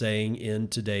quoted as saying in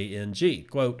Today NG.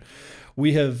 Quote,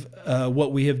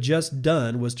 what we have just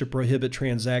done was to prohibit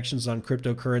transactions on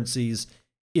cryptocurrencies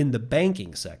in the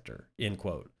banking sector, end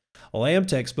quote.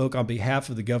 Lamtek spoke on behalf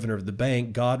of the governor of the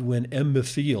bank, Godwin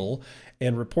Emefiele,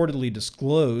 and reportedly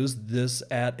disclosed this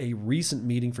at a recent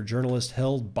meeting for journalists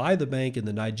held by the bank in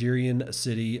the Nigerian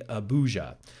city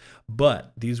Abuja.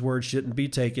 But these words shouldn't be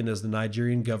taken as the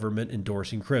Nigerian government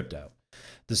endorsing crypto.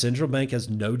 The central bank has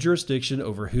no jurisdiction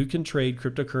over who can trade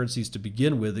cryptocurrencies to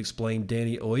begin with, explained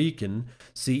Danny Oyekan,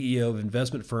 CEO of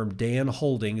investment firm Dan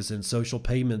Holdings and social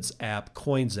payments app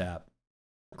CoinsApp.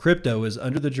 Crypto is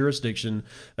under the jurisdiction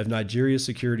of Nigeria's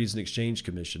Securities and Exchange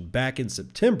Commission. Back in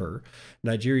September,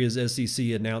 Nigeria's SEC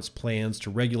announced plans to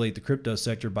regulate the crypto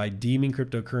sector by deeming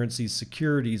cryptocurrencies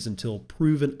securities until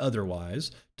proven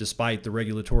otherwise, despite the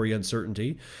regulatory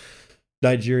uncertainty.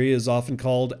 Nigeria is often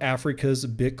called Africa's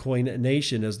Bitcoin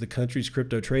nation as the country's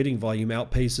crypto trading volume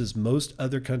outpaces most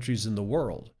other countries in the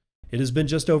world. It has been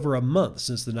just over a month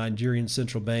since the Nigerian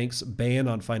central bank's ban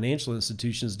on financial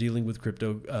institutions dealing with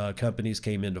crypto companies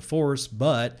came into force,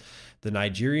 but the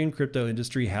Nigerian crypto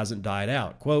industry hasn't died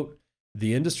out. Quote,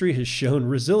 the industry has shown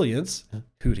resilience,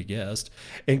 who'd have guessed,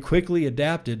 and quickly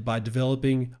adapted by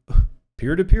developing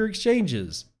peer-to-peer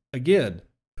exchanges. Again,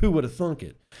 who would have thunk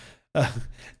it?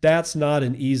 That's not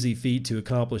an easy feat to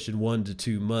accomplish in 1 to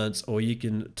 2 months,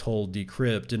 Oyekan told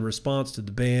Decrypt. In response to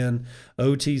the ban,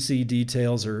 OTC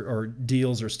details or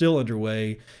deals are still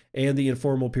underway, and the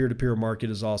informal peer-to-peer market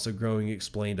is also growing,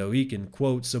 explained Oyekan.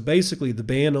 Quote, so basically the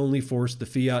ban only forced the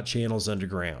fiat channels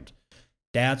underground.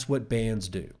 That's what bans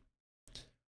do.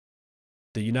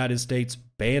 The United States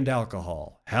banned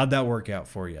alcohol. How'd that work out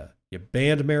for you? You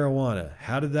banned marijuana.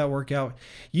 How did that work out?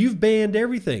 You've banned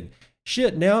everything.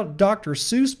 Shit, now Dr.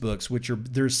 Seuss books,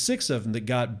 there's 6 of them that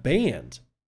got banned.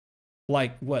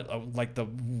 Like the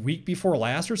week before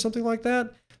last or something like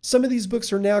that? Some of these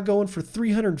books are now going for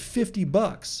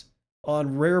 $350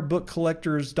 on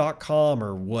rarebookcollectors.com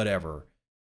or whatever.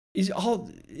 It's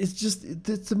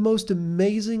the most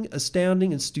amazing,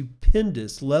 astounding, and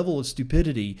stupendous level of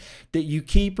stupidity that you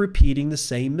keep repeating the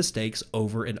same mistakes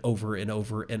over and over and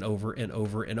over and over and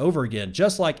over and over again.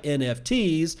 Just like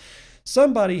NFTs,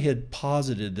 somebody had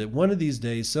posited that one of these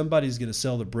days somebody's going to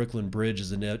sell the Brooklyn Bridge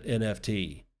as an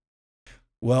NFT.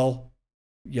 Well,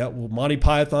 yeah, well, Monty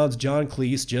Python's John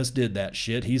Cleese just did that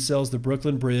shit. He sells the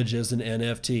Brooklyn Bridge as an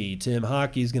NFT. Tim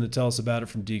Hockey's going to tell us about it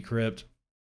from Decrypt.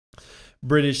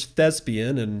 British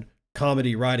thespian and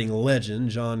comedy writing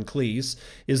legend John Cleese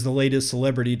is the latest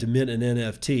celebrity to mint an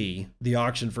NFT. The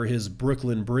auction for his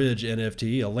Brooklyn Bridge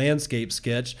NFT, a landscape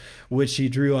sketch which he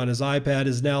drew on his iPad,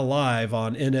 is now live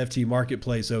on NFT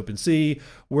marketplace OpenSea,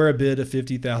 where a bid of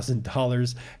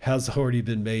 $50,000 has already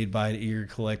been made by an eager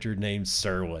collector named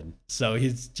Serwin. So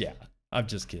I'm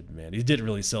just kidding, man. He didn't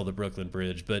really sell the Brooklyn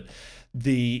Bridge, but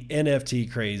the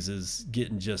NFT craze is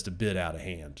getting just a bit out of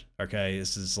hand. Okay,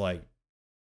 this is like,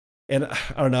 and I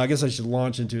don't know, I guess I should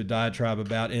launch into a diatribe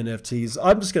about NFTs.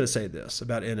 I'm just going to say this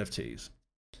about NFTs.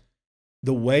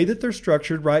 The way that they're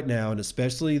structured right now, and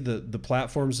especially the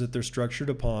platforms that they're structured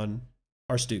upon,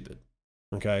 are stupid.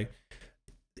 Okay?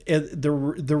 And the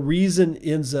reason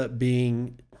ends up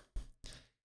being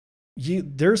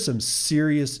there's some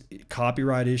serious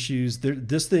copyright issues.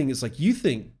 This thing is like, you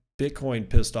think Bitcoin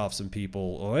pissed off some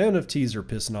people. Well, NFTs are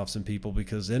pissing off some people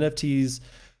because NFTs...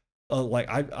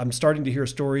 I'm starting to hear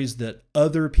stories that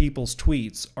other people's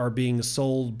tweets are being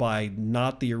sold by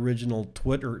not the original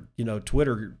Twitterer,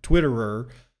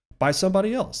 by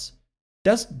somebody else.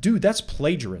 That's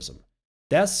plagiarism.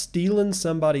 That's stealing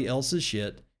somebody else's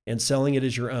shit and selling it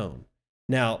as your own.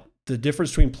 Now, the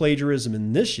difference between plagiarism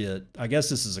and this shit, I guess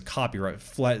this is a copyright,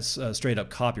 straight up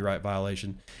copyright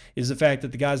violation, is the fact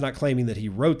that the guy's not claiming that he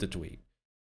wrote the tweet.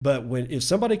 But if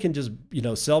somebody can just,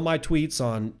 sell my tweets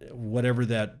on whatever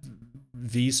that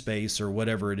VSpace or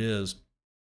whatever it is,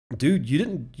 dude, you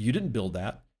didn't build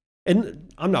that.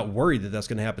 And I'm not worried that that's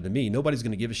going to happen to me. Nobody's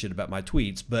going to give a shit about my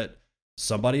tweets, but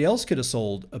somebody else could have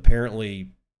sold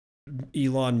apparently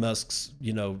Elon Musk's,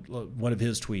 one of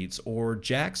his tweets, or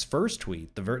Jack's first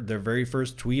tweet, their very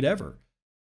first tweet ever.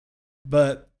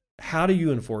 But how do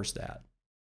you enforce that?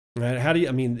 Right? How do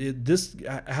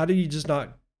you just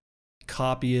not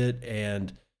copy it?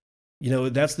 And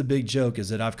that's the big joke, is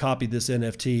that I've copied this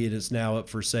NFT and it's now up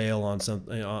for sale on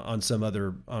some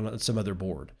other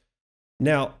board.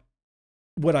 Now,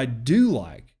 what I do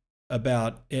like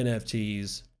about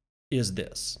NFTs is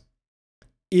this: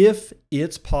 if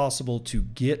it's possible to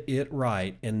get it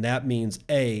right, and that means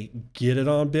get it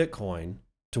on Bitcoin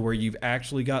to where you've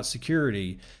actually got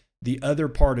security. The other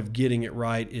part of getting it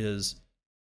right is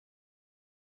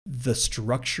the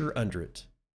structure under it.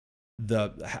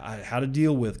 How to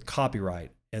deal with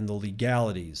copyright and the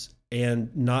legalities,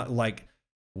 and not like,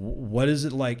 what is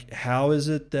it like? How is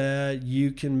it that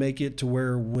you can make it to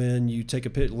where when you take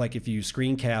a picture, like if you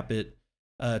screen cap it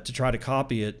to try to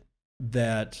copy it,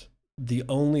 that the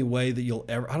only way that you'll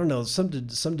ever, I don't know, something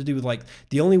to do with like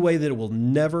the only way that it will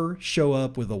never show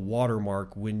up with a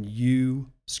watermark when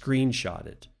you screenshot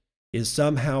it is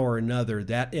somehow or another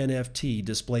that NFT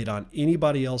displayed on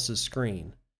anybody else's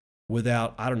screen,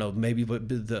 without, I don't know, maybe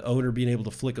the owner being able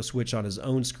to flick a switch on his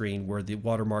own screen where the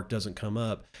watermark doesn't come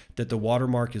up, that the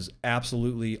watermark is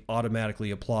absolutely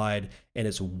automatically applied and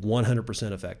it's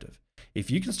 100% effective. If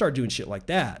you can start doing shit like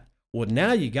that, well,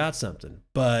 now you got something.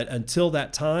 But until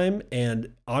that time,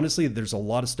 and honestly, there's a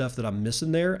lot of stuff that I'm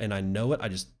missing there, and I know it, I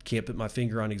just can't put my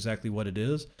finger on exactly what it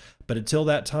is. But until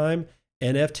that time,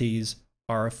 NFTs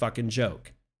are a fucking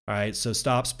joke. All right, so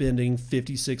stop spending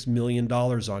 $56 million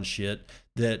on shit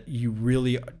that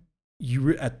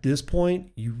at this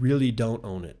point, you really don't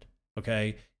own it.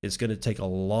 Okay, it's going to take a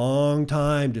long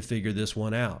time to figure this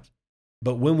one out.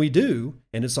 But when we do,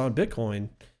 and it's on Bitcoin,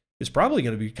 it's probably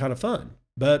going to be kind of fun.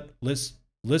 But let's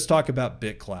talk about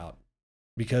BitClout,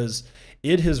 because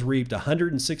it has reaped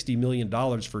 $160 million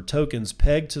for tokens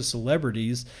pegged to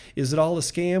celebrities. Is it all a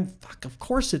scam? Fuck, of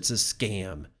course it's a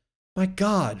scam. My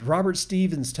God, Robert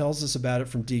Stevens tells us about it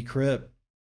from Decrypt.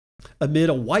 Amid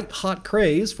a white-hot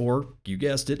craze for, you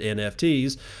guessed it,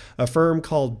 NFTs, a firm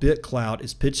called BitClout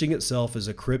is pitching itself as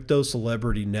a crypto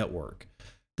celebrity network.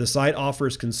 The site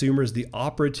offers consumers the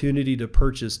opportunity to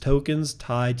purchase tokens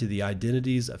tied to the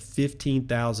identities of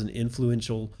 15,000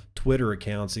 influential Twitter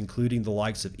accounts, including the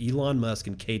likes of Elon Musk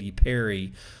and Katy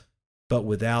Perry, but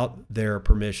without their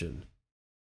permission.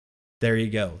 There you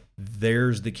go.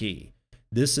 There's the key.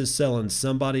 This is selling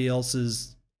somebody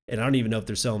else's, and I don't even know if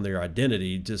they're selling their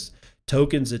identity, just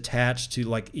tokens attached to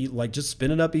like just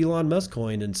spinning up Elon Musk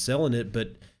coin and selling it,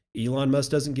 but Elon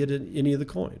Musk doesn't get any of the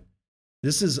coin.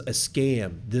 This is a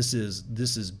scam. This is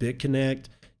BitConnect.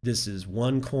 This is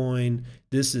OneCoin.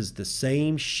 This is the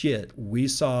same shit we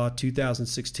saw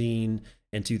 2016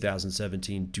 and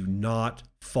 2017. Do not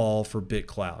fall for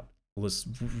BitClout. Let's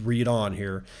read on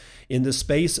here. In the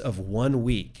space of 1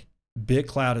 week,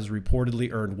 BitClout has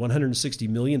reportedly earned $160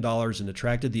 million and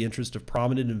attracted the interest of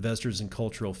prominent investors and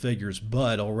cultural figures,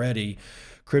 but already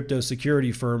crypto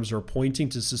security firms are pointing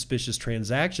to suspicious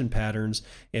transaction patterns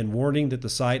and warning that the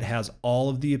site has all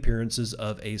of the appearances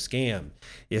of a scam.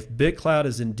 If BitClout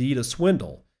is indeed a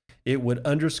swindle, it would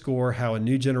underscore how a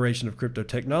new generation of crypto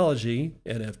technology,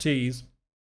 NFTs,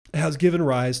 has given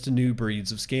rise to new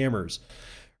breeds of scammers.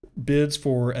 Bids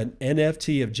for an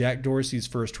NFT of Jack Dorsey's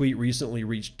first tweet recently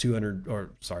reached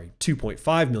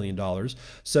 $2.5 million.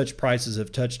 Such prices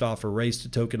have touched off a race to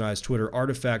tokenize Twitter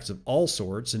artifacts of all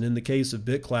sorts, and in the case of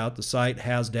BitClout, the site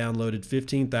has downloaded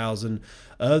 15,000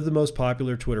 of the most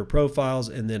popular Twitter profiles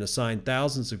and then assigned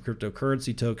thousands of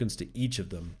cryptocurrency tokens to each of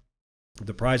them.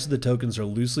 The price of the tokens are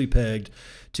loosely pegged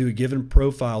to a given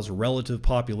profile's relative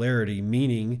popularity,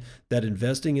 meaning that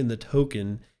investing in the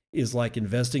token is like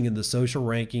investing in the social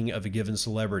ranking of a given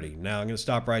celebrity. Now, I'm going to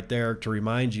stop right there to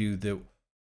remind you that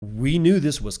we knew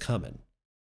this was coming.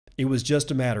 It was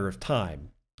just a matter of time.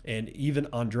 And even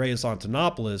Andreas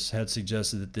Antonopoulos had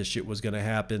suggested that this shit was going to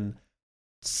happen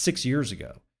 6 years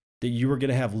ago, that you were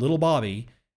going to have little Bobby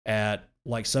at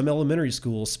like some elementary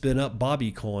school spin up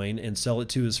Bobby coin and sell it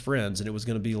to his friends, and it was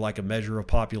going to be like a measure of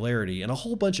popularity and a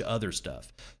whole bunch of other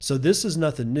stuff. So this is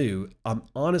nothing new. I'm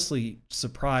honestly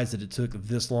surprised that it took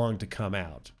this long to come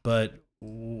out, but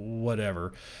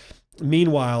whatever.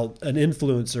 Meanwhile, an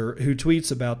influencer who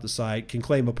tweets about the site can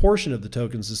claim a portion of the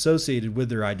tokens associated with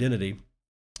their identity.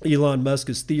 Elon Musk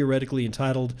is theoretically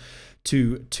entitled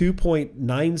to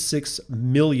 2.96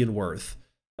 million worth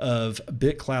of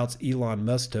BitClout's Elon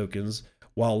Musk tokens,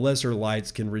 while lesser lights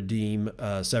can redeem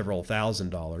several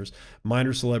 $1,000s.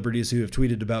 Minor celebrities who have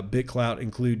tweeted about BitClout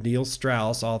include Neil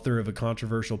Strauss, author of a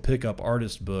controversial pickup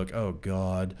artist book. Oh,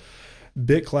 God.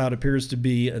 BitClout appears to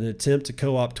be an attempt to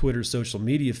co-opt Twitter's social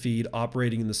media feed,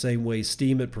 operating in the same way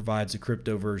Steemit provides a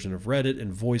crypto version of Reddit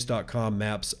and Voice.com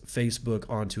maps Facebook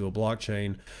onto a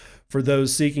blockchain. For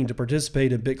those seeking to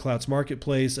participate in BitClout's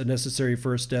marketplace, a necessary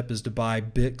first step is to buy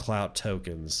BitClout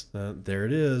tokens. There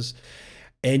it is.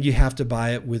 And you have to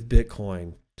buy it with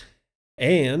Bitcoin.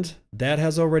 And that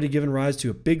has already given rise to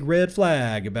a big red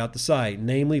flag about the site.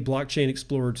 Namely, Blockchain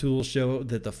Explorer tools show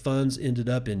that the funds ended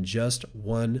up in just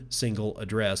one single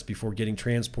address before getting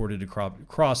transported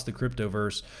across the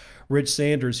cryptoverse. Rich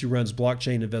Sanders, who runs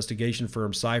blockchain investigation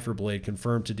firm Cypherblade,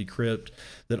 confirmed to Decrypt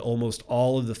that almost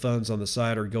all of the funds on the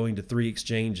site are going to 3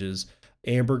 exchanges,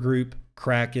 Amber Group,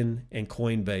 Kraken, and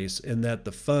Coinbase, and that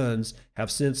the funds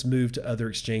have since moved to other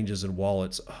exchanges and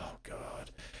wallets. Oh, God.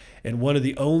 And one of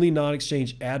the only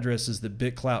non-exchange addresses that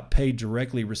BitClout paid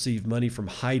directly received money from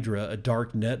Hydra, a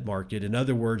dark net market. In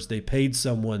other words, they paid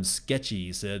someone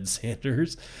sketchy, said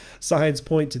Sanders. Signs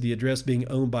point to the address being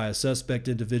owned by a suspect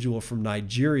individual from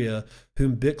Nigeria,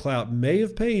 whom BitClout may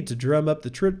have paid to drum up the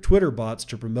Twitter bots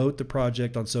to promote the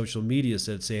project on social media,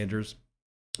 said Sanders.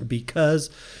 Because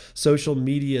social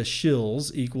media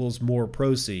shills equals more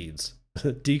proceeds.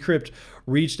 Decrypt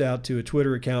reached out to a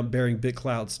Twitter account bearing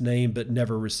BitClout's name but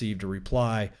never received a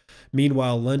reply.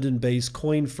 Meanwhile, London-based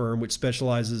Coin Firm, which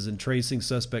specializes in tracing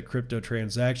suspect crypto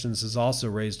transactions, has also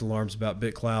raised alarms about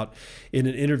BitClout. In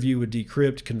an interview with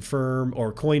Decrypt,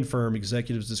 Coin Firm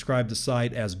executives described the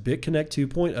site as BitConnect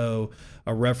 2.0,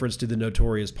 a reference to the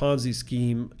notorious Ponzi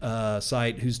scheme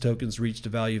site whose tokens reached a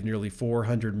value of nearly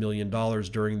 $400 million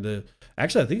during the...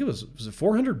 Actually, I think it was it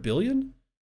 400 billion?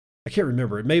 I can't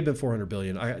remember. It may have been 400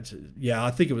 billion. I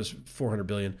think it was 400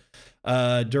 billion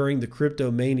during the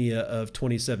crypto mania of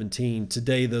 2017.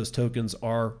 Today, those tokens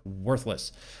are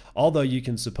worthless. Although you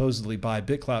can supposedly buy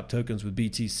BitClout tokens with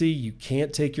BTC, you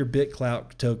can't take your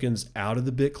BitClout tokens out of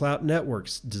the BitClout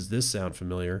networks. Does this sound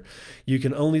familiar? You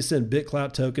can only send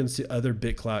BitClout tokens to other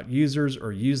BitClout users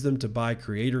or use them to buy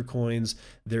creator coins.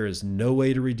 There is no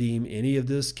way to redeem any of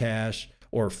this cash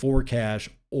or for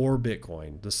cash or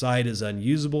Bitcoin. The site is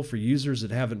unusable for users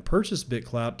that haven't purchased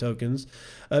BitClout tokens.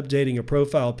 Updating a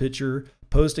profile picture,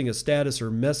 posting a status, or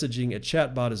messaging a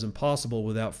chatbot is impossible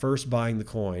without first buying the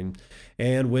coin.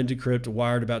 And when Decrypt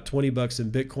wired about $20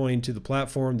 in Bitcoin to the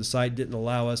platform, the site didn't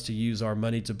allow us to use our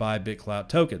money to buy BitClout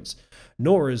tokens.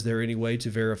 Nor is there any way to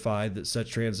verify that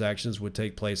such transactions would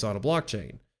take place on a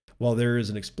blockchain. While there is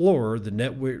an Explorer, the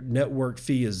network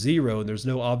fee is zero, and there's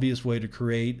no obvious way to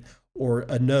create or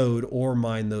a node or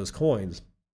mine those coins.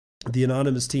 The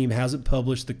anonymous team hasn't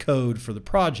published the code for the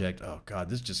project. Oh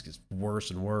God, this just gets worse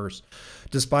and worse.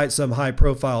 Despite some high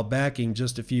profile backing,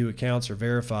 just a few accounts are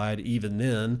verified. Even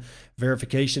then,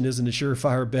 verification isn't a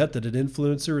surefire bet that an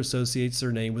influencer associates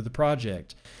their name with the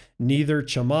project. Neither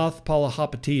Chamath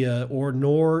Palihapitiya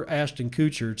nor Ashton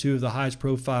Kutcher, two of the highest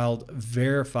profiled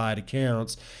verified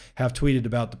accounts, have tweeted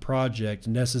about the project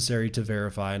necessary to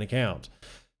verify an account.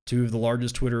 Two of the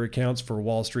largest Twitter accounts for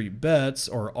Wall Street Bets,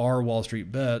 or are Wall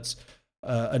Street Bets,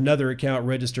 another account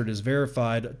registered as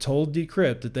verified, told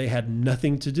Decrypt that they had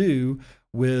nothing to do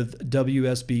with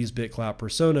WSB's BitClout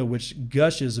persona, which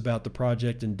gushes about the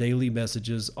project in daily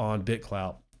messages on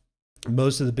BitClout.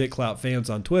 Most of the BitClout fans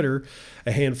on Twitter,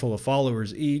 a handful of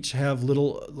followers each, have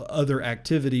little other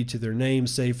activity to their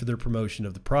names save for their promotion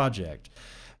of the project.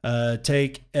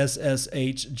 Take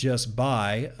SSH Just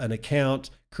Buy, an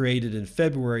account created in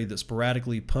February that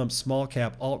sporadically pumps small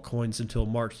cap altcoins until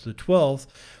March the 12th,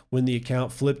 when the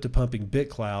account flipped to pumping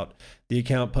BitClout. The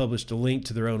account published a link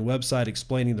to their own website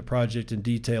explaining the project in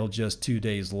detail just 2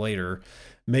 days later.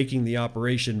 Making the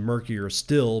operation murkier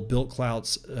still,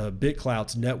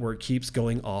 BitClout's network keeps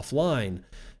going offline.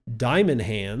 Diamond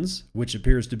Hands, which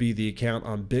appears to be the account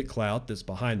on BitClout that's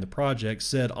behind the project,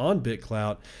 said on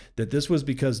BitClout that this was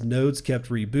because nodes kept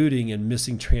rebooting and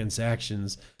missing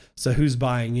transactions. So who's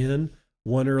buying in?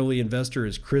 One early investor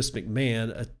is Chris McMahon,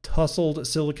 a tousled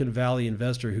Silicon Valley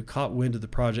investor who caught wind of the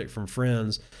project from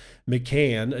friends.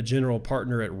 McCann, a general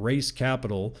partner at Race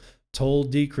Capital,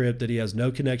 told Decrypt that he has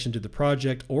no connection to the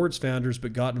project or its founders,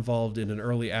 but got involved in an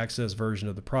early access version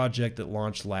of the project that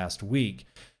launched last week.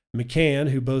 McCann,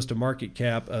 who boasts a market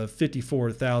cap of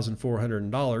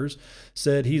 $54,400,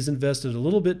 said he's invested a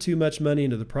little bit too much money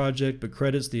into the project, but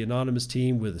credits the anonymous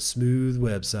team with a smooth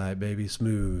website, baby,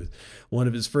 smooth. One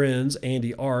of his friends,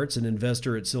 Andy Arts, an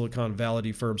investor at Silicon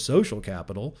Valley firm Social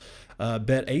Capital,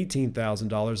 bet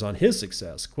 $18,000 on his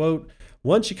success. Quote,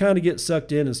 "Once you kind of get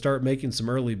sucked in and start making some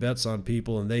early bets on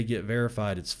people and they get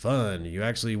verified, it's fun. You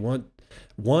actually want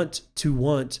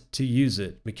to use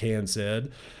it," McCann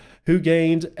said, who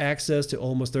gained access to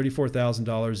almost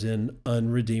 $34,000 in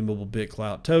unredeemable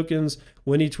BitClout tokens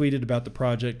when he tweeted about the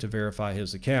project to verify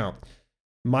his account.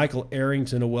 Michael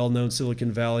Arrington, a well-known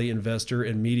Silicon Valley investor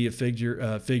and media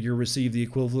figure, received the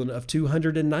equivalent of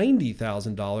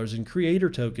 $290,000 in creator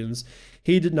tokens.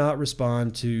 He did not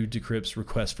respond to Decrypt's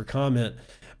request for comment.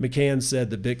 McCann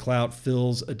said that BitClout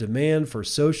fills a demand for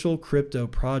social crypto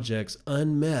projects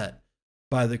unmet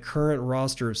by the current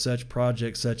roster of such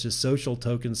projects such as social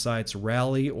token sites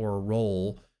Rally or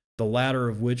Roll, the latter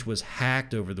of which was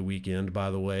hacked over the weekend,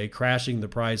 by the way, crashing the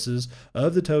prices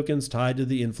of the tokens tied to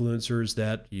the influencers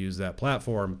that use that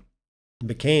platform.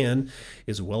 McCann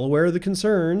is well aware of the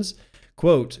concerns.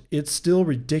 Quote, "It's still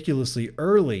ridiculously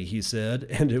early," he said,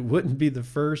 and it wouldn't be the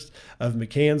first of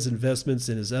McCann's investments,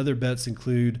 and his other bets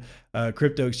include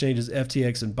crypto exchanges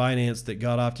FTX and Binance that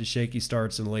got off to shaky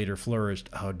starts and later flourished.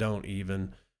 Oh, don't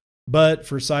even. But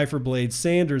for Cypherblade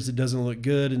Sanders, it doesn't look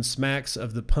good and smacks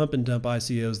of the pump and dump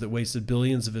ICOs that wasted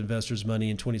billions of investors' money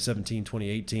in 2017,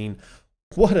 2018.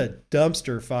 What a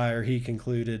dumpster fire, he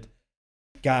concluded.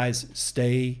 Guys,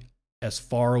 stay as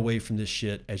far away from this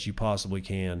shit as you possibly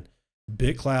can.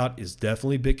 BitClout is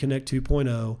definitely BitConnect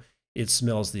 2.0. It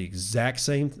smells the exact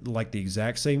same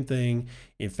thing.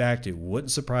 In fact, it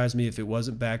wouldn't surprise me if it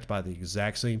wasn't backed by the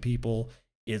exact same people.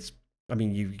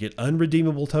 You get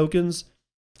unredeemable tokens.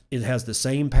 It has the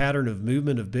same pattern of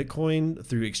movement of Bitcoin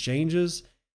through exchanges.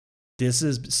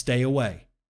 Stay away.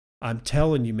 I'm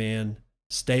telling you, man,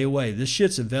 stay away. This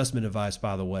shit's investment advice,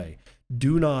 by the way.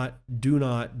 Do not do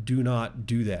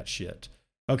that shit.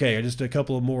 Okay, just a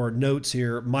couple of more notes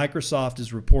here. Microsoft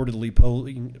is reportedly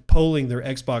polling their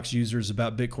Xbox users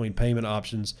about Bitcoin payment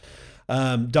options.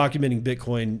 Documenting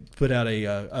Bitcoin put out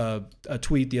a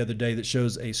tweet the other day that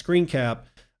shows a screen cap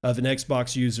of an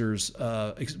Xbox user's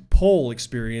poll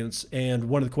experience. And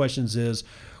one of the questions is,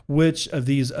 which of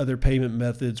these other payment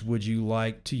methods would you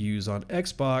like to use on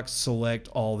Xbox? Select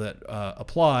all that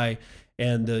apply.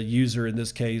 And the user, in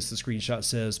this case, the screenshot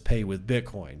says pay with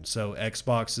Bitcoin. So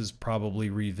Xbox is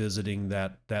probably revisiting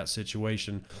that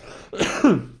situation.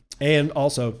 And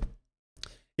also,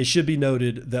 it should be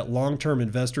noted that long-term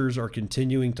investors are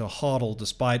continuing to hodl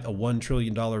despite a $1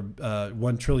 trillion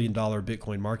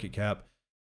Bitcoin market cap.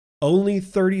 Only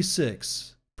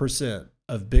 36%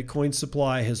 of Bitcoin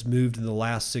supply has moved in the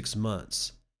last 6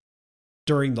 months.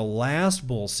 During the last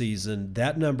bull season,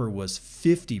 that number was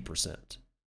 50%.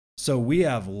 So we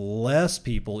have less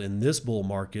people in this bull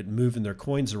market moving their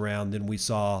coins around than we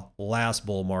saw last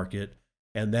bull market.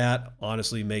 And that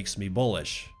honestly makes me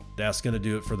bullish. That's going to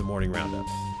do it for the morning roundup.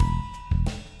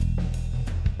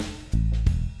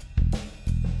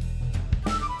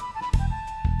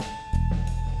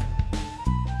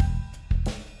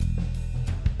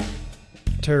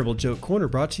 Terrible Joke Corner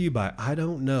brought to you by I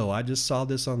Don't Know. I just saw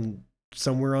this on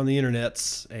somewhere on the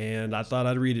internets and I thought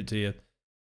I'd read it to you.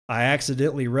 I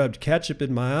accidentally rubbed ketchup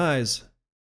in my eyes.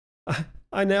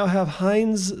 I now have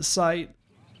Heinz sight.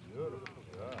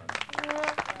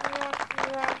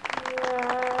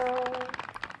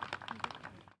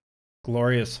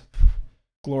 Glorious.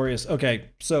 Glorious. Okay,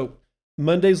 so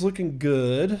Monday's looking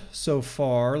good so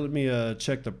far. Let me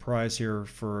check the price here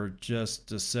for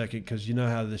just a second because you know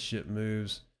how this shit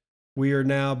moves. We are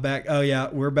now back. Oh, yeah,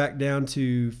 we're back down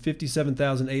to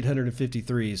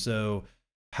 57,853. So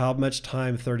how much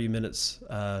time 30 minutes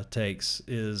takes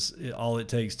is all it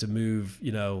takes to move,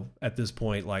 you know, at this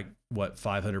point, like, what,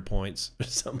 500 points or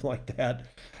something like that.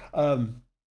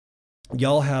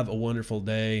 Y'all have a wonderful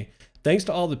day. Thanks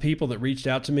to all the people that reached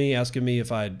out to me asking me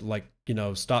if I'd, like, you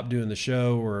know, stop doing the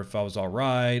show or if I was all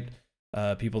right.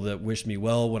 People that wished me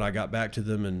well when I got back to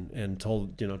them and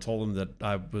told them that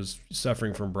I was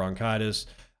suffering from bronchitis.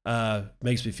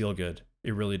 Makes me feel good.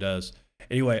 It really does.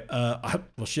 Anyway, well,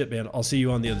 shit, man. I'll see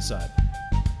you on the other side.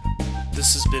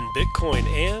 This has been Bitcoin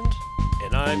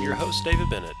and I'm your host, David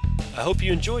Bennett. I hope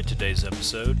you enjoyed today's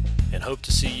episode and hope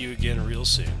to see you again real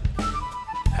soon.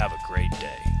 Have a great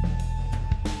day.